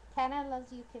 Okay. Canada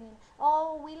loves you, Canada.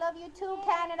 Oh, we love you too, Yay.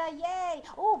 Canada! Yay!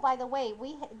 Oh, by the way,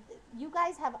 you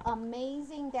guys have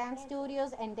amazing dance Dancers.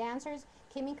 studios and dancers.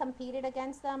 Kimmy competed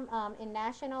against them in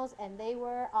nationals, and they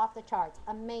were off the charts.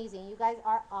 Amazing! You guys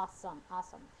are awesome,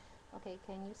 awesome. Okay,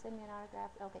 can you send me an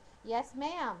autograph? Okay, yes,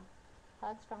 ma'am.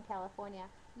 Hugs from California.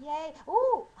 Yay!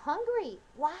 Ooh, hungry!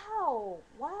 Wow,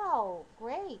 wow,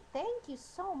 great! Thank you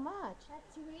so much.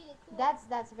 That's really cool.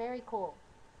 That's very cool.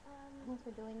 um. Thanks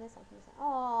for doing this.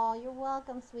 Oh, you're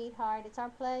welcome, sweetheart. It's our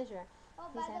pleasure. Oh,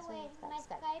 Please by the answer way, your my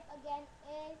Skype. Skype again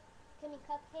is Kimmy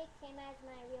Cupcake, same as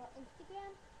my real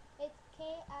Instagram. It's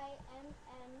KIMMKOPK.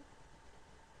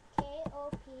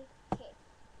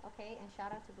 Okay, and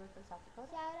shout out to Brooke from South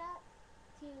Dakota. Shout out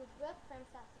to Brooke from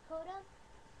South Dakota.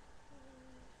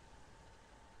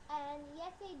 And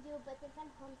yes, they do, but since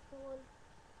I'm homeschooled,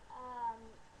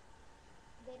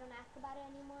 they don't ask about it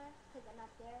anymore because I'm not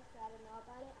there, so I don't know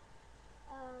about it.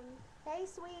 Hey,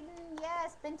 Sweden.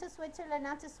 Yes, been to Switzerland,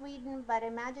 not to Sweden, but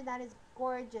imagine that is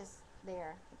gorgeous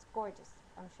there. It's gorgeous,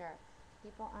 I'm sure.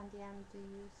 People on DM do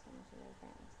you so much of their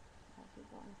fans.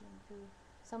 People on DM do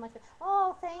so much.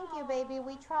 Oh, thank you, baby.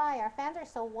 We try. Our fans are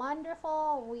so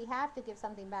wonderful. We have to give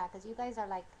something back because you guys are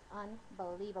like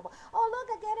unbelievable. Oh, look,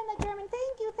 again in the German.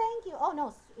 Thank you, thank you. Oh,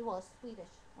 no, well,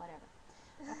 Swedish, whatever.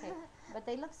 Okay, but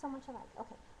they look so much alike.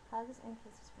 Okay, hugs and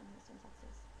kisses from Houston, Texas.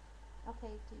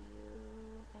 Okay, do you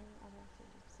any other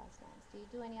activities besides dance? Do you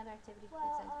do any other activities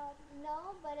besides? Well,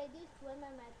 no, but I do swim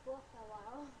in my pool for a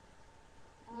while.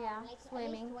 Yeah, like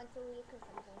swimming. At least once a week or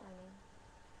something. Swimming.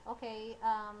 Okay,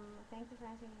 thank you for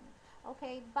answering.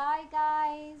 Okay, bye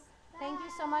guys. Thank you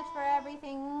so much for Bye.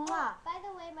 everything. Mwah. By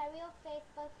the way, my real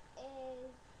Facebook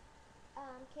is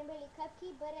Kimberly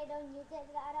Kopke, but I don't use it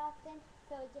that often,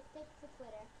 so just stick to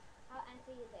Twitter. I'll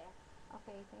answer you there.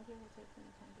 Okay, thank you for taking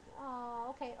the time to do. Oh,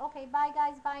 okay, okay. Bye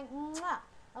guys. Bye. Mwah.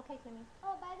 Okay, Kimmy.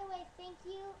 Oh, by the way, thank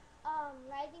you,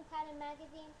 Rising Talent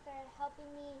Magazine, for helping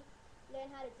me learn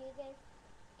how to do this,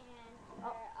 and for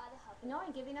all the help. No,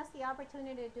 and giving us the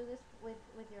opportunity to do this with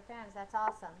your fans. That's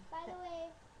awesome. By the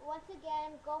way, once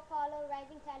again, go follow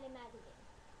Rising Talent Magazine.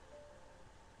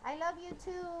 I love you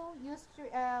too. You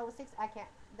six. I can't.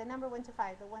 The number 1 to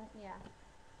 5. The one. Yeah.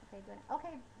 Okay. Good.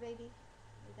 Okay, baby.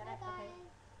 You got Bye, it. guys. Okay.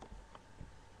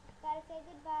 Gotta say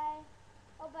goodbye.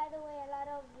 Oh, by the way, a lot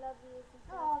of love yous and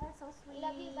stuff. Oh, that's so sweet.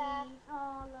 Love you back.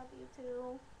 Oh, love you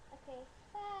too. Okay,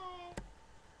 bye.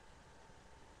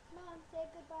 Mom, say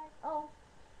goodbye. Oh.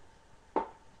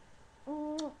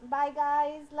 Bye,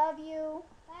 guys. Love you.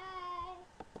 Bye.